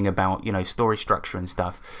from reading about, story structure and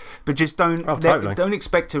stuff. But just don't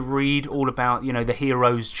expect to read all about, the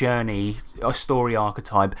hero's journey, a story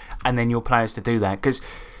archetype, and then your players to do that. Because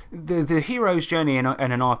the hero's journey in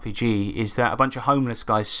an RPG is that a bunch of homeless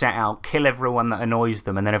guys set out, kill everyone that annoys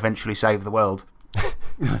them, and then eventually save the world.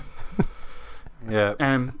 Yeah.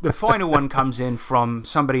 The final one comes in from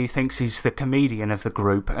somebody who thinks he's the comedian of the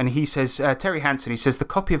group, and he says, Terry Hansen, he says, the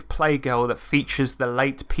copy of Playgirl that features the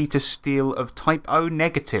late Peter Steele of Type O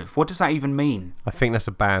Negative. What does that even mean? I think that's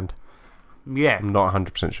a band. Yeah. I'm not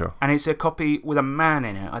 100% sure. And it's a copy with a man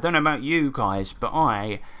in it. I don't know about you guys, but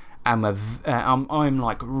I am I'm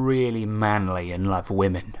like really manly and love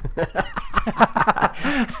women.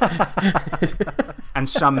 And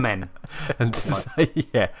some men. And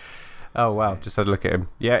yeah. Oh wow! Just had a look at him.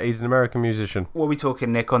 Yeah, he's an American musician. What are we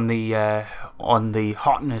talking, Nick, on the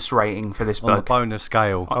hotness rating for this book? On the bonus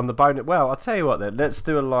scale. On the bonus. Well, I'll tell you what then. Let's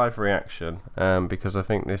do a live reaction, because I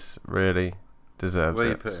think this really deserves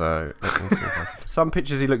it. So let me see some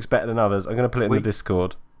pictures he looks better than others. I'm going to put it in the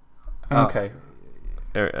Discord. Okay.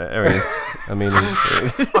 There he is. I mean,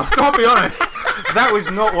 I can't be honest. That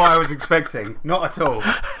was not what I was expecting. Not at all.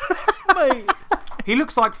 Mate. He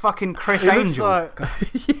looks like fucking Chris Angel. I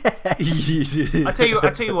tell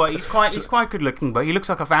you what, he's quite good looking, but he looks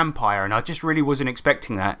like a vampire, and I just really wasn't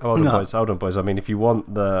expecting that. Hold on, boys. I mean, if you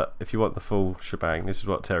want the full shebang, this is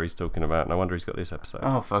what Terry's talking about. No wonder he's got this episode.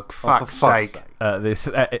 Oh, for fuck's sake!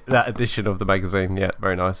 That edition of the magazine, yeah,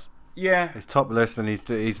 very nice. Yeah, he's topless and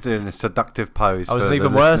he's doing a seductive pose. Oh, there's an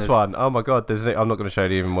even worse one. Oh my god, I'm not going to show you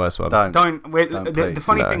the even worse one. Don't. The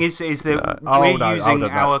funny thing is that we're using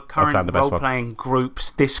our current role-playing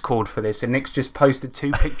group's Discord for this, and Nick's just posted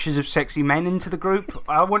 2 pictures of sexy men into the group.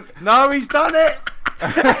 No, he's done it.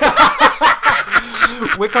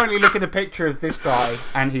 We're currently looking at a picture of this guy,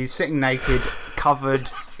 and he's sitting naked, covered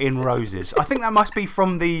in roses. I think that must be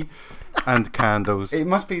from the. And candles. It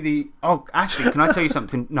must be the. Oh, actually, can I tell you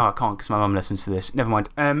something? No, I can't because my mum listens to this. Never mind.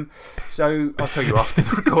 So I'll tell you after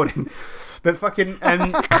the recording. But fucking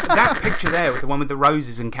that picture there, with the one with the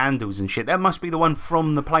roses and candles and shit, that must be the one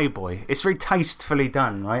from the Playboy. It's very tastefully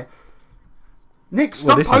done, right? Nick,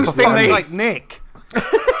 stop posting these. Like Nick.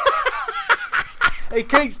 He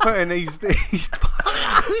keeps putting these. There's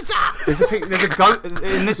a goat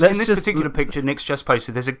in this particular picture Nick's just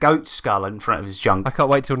posted. There's a goat skull in front of his junk. I can't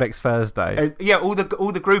wait till next Thursday. Yeah, all the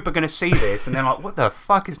group are going to see this, and they're like, "What the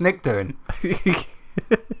fuck is Nick doing?"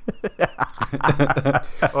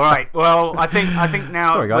 All right. Well, I think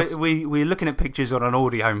now we're looking at pictures on an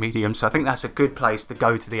audio medium, so I think that's a good place to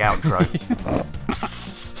go to the outro.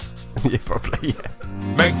 Yeah, probably. Yeah.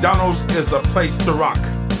 McDonald's is a place to rock.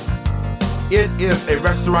 It is a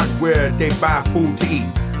restaurant where they buy food to eat.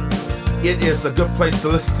 It is a good place to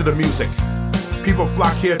listen to the music. People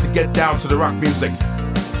flock here to get down to the rock music.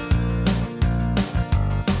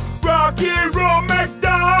 Rock and roll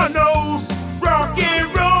McDonald's! Rock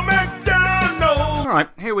and roll McDonald's! Alright,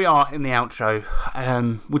 here we are in the outro.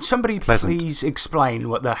 Would somebody please explain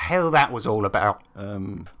what the hell that was all about?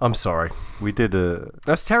 I'm sorry. We did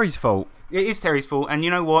That's Terry's fault. It is Terry's fault, and you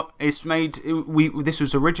know what? It's made. This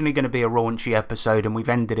was originally going to be a raunchy episode, and we've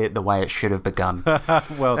ended it the way it should have begun.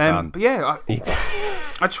 Well done. But yeah, I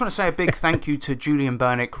just want to say a big thank you to Julian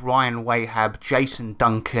Burnick, Ryan Wahab, Jason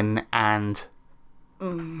Duncan, and.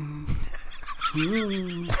 You're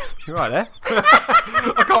right there.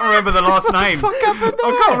 I can't remember the last name.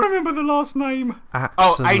 I can't remember the last name. Absolute.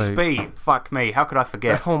 Oh, Ace B. Fuck me. How could I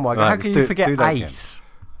forget? Oh my god. How can you forget Ace?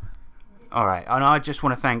 Alright, and I just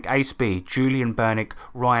want to thank Ace B, Julian Burnick,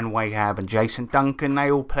 Ryan Wahab, and Jason Duncan. They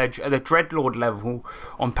all pledge at the Dreadlord level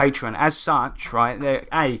on Patreon. As such, right, they're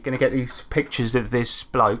going to get these pictures of this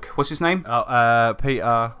bloke. What's his name?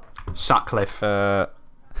 Peter Sutcliffe. What's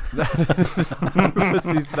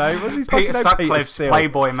his name? What's his Peter name? Sutcliffe's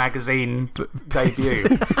Playboy magazine debut.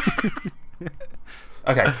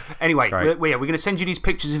 Okay, anyway, we're going to send you these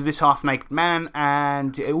pictures of this half-naked man,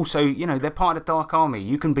 and also, they're part of the Dark Army.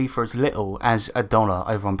 You can be for as little as $1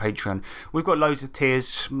 over on Patreon. We've got loads of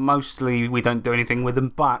tiers. Mostly we don't do anything with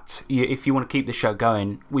them, but if you want to keep the show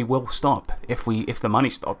going, we will stop if the money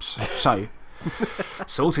stops. So.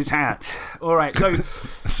 Sort it out. Alright, so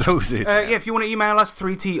if you want to email us,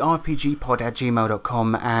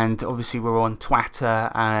 3trpgpod@gmail.com, and obviously we're on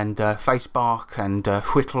Twitter and Facebook and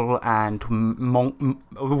Whittle and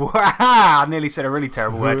I nearly said a really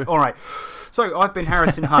terrible word. Alright, so I've been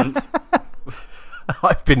Harrison Hunt.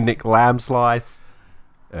 I've been Nick Lambslice.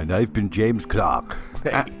 And I've been James Clark.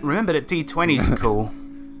 Remember that D20s are cool,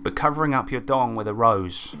 but covering up your dong with a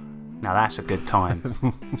rose, now that's a good time.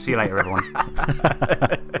 See you later, everyone.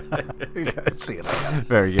 See you later.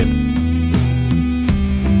 Very good.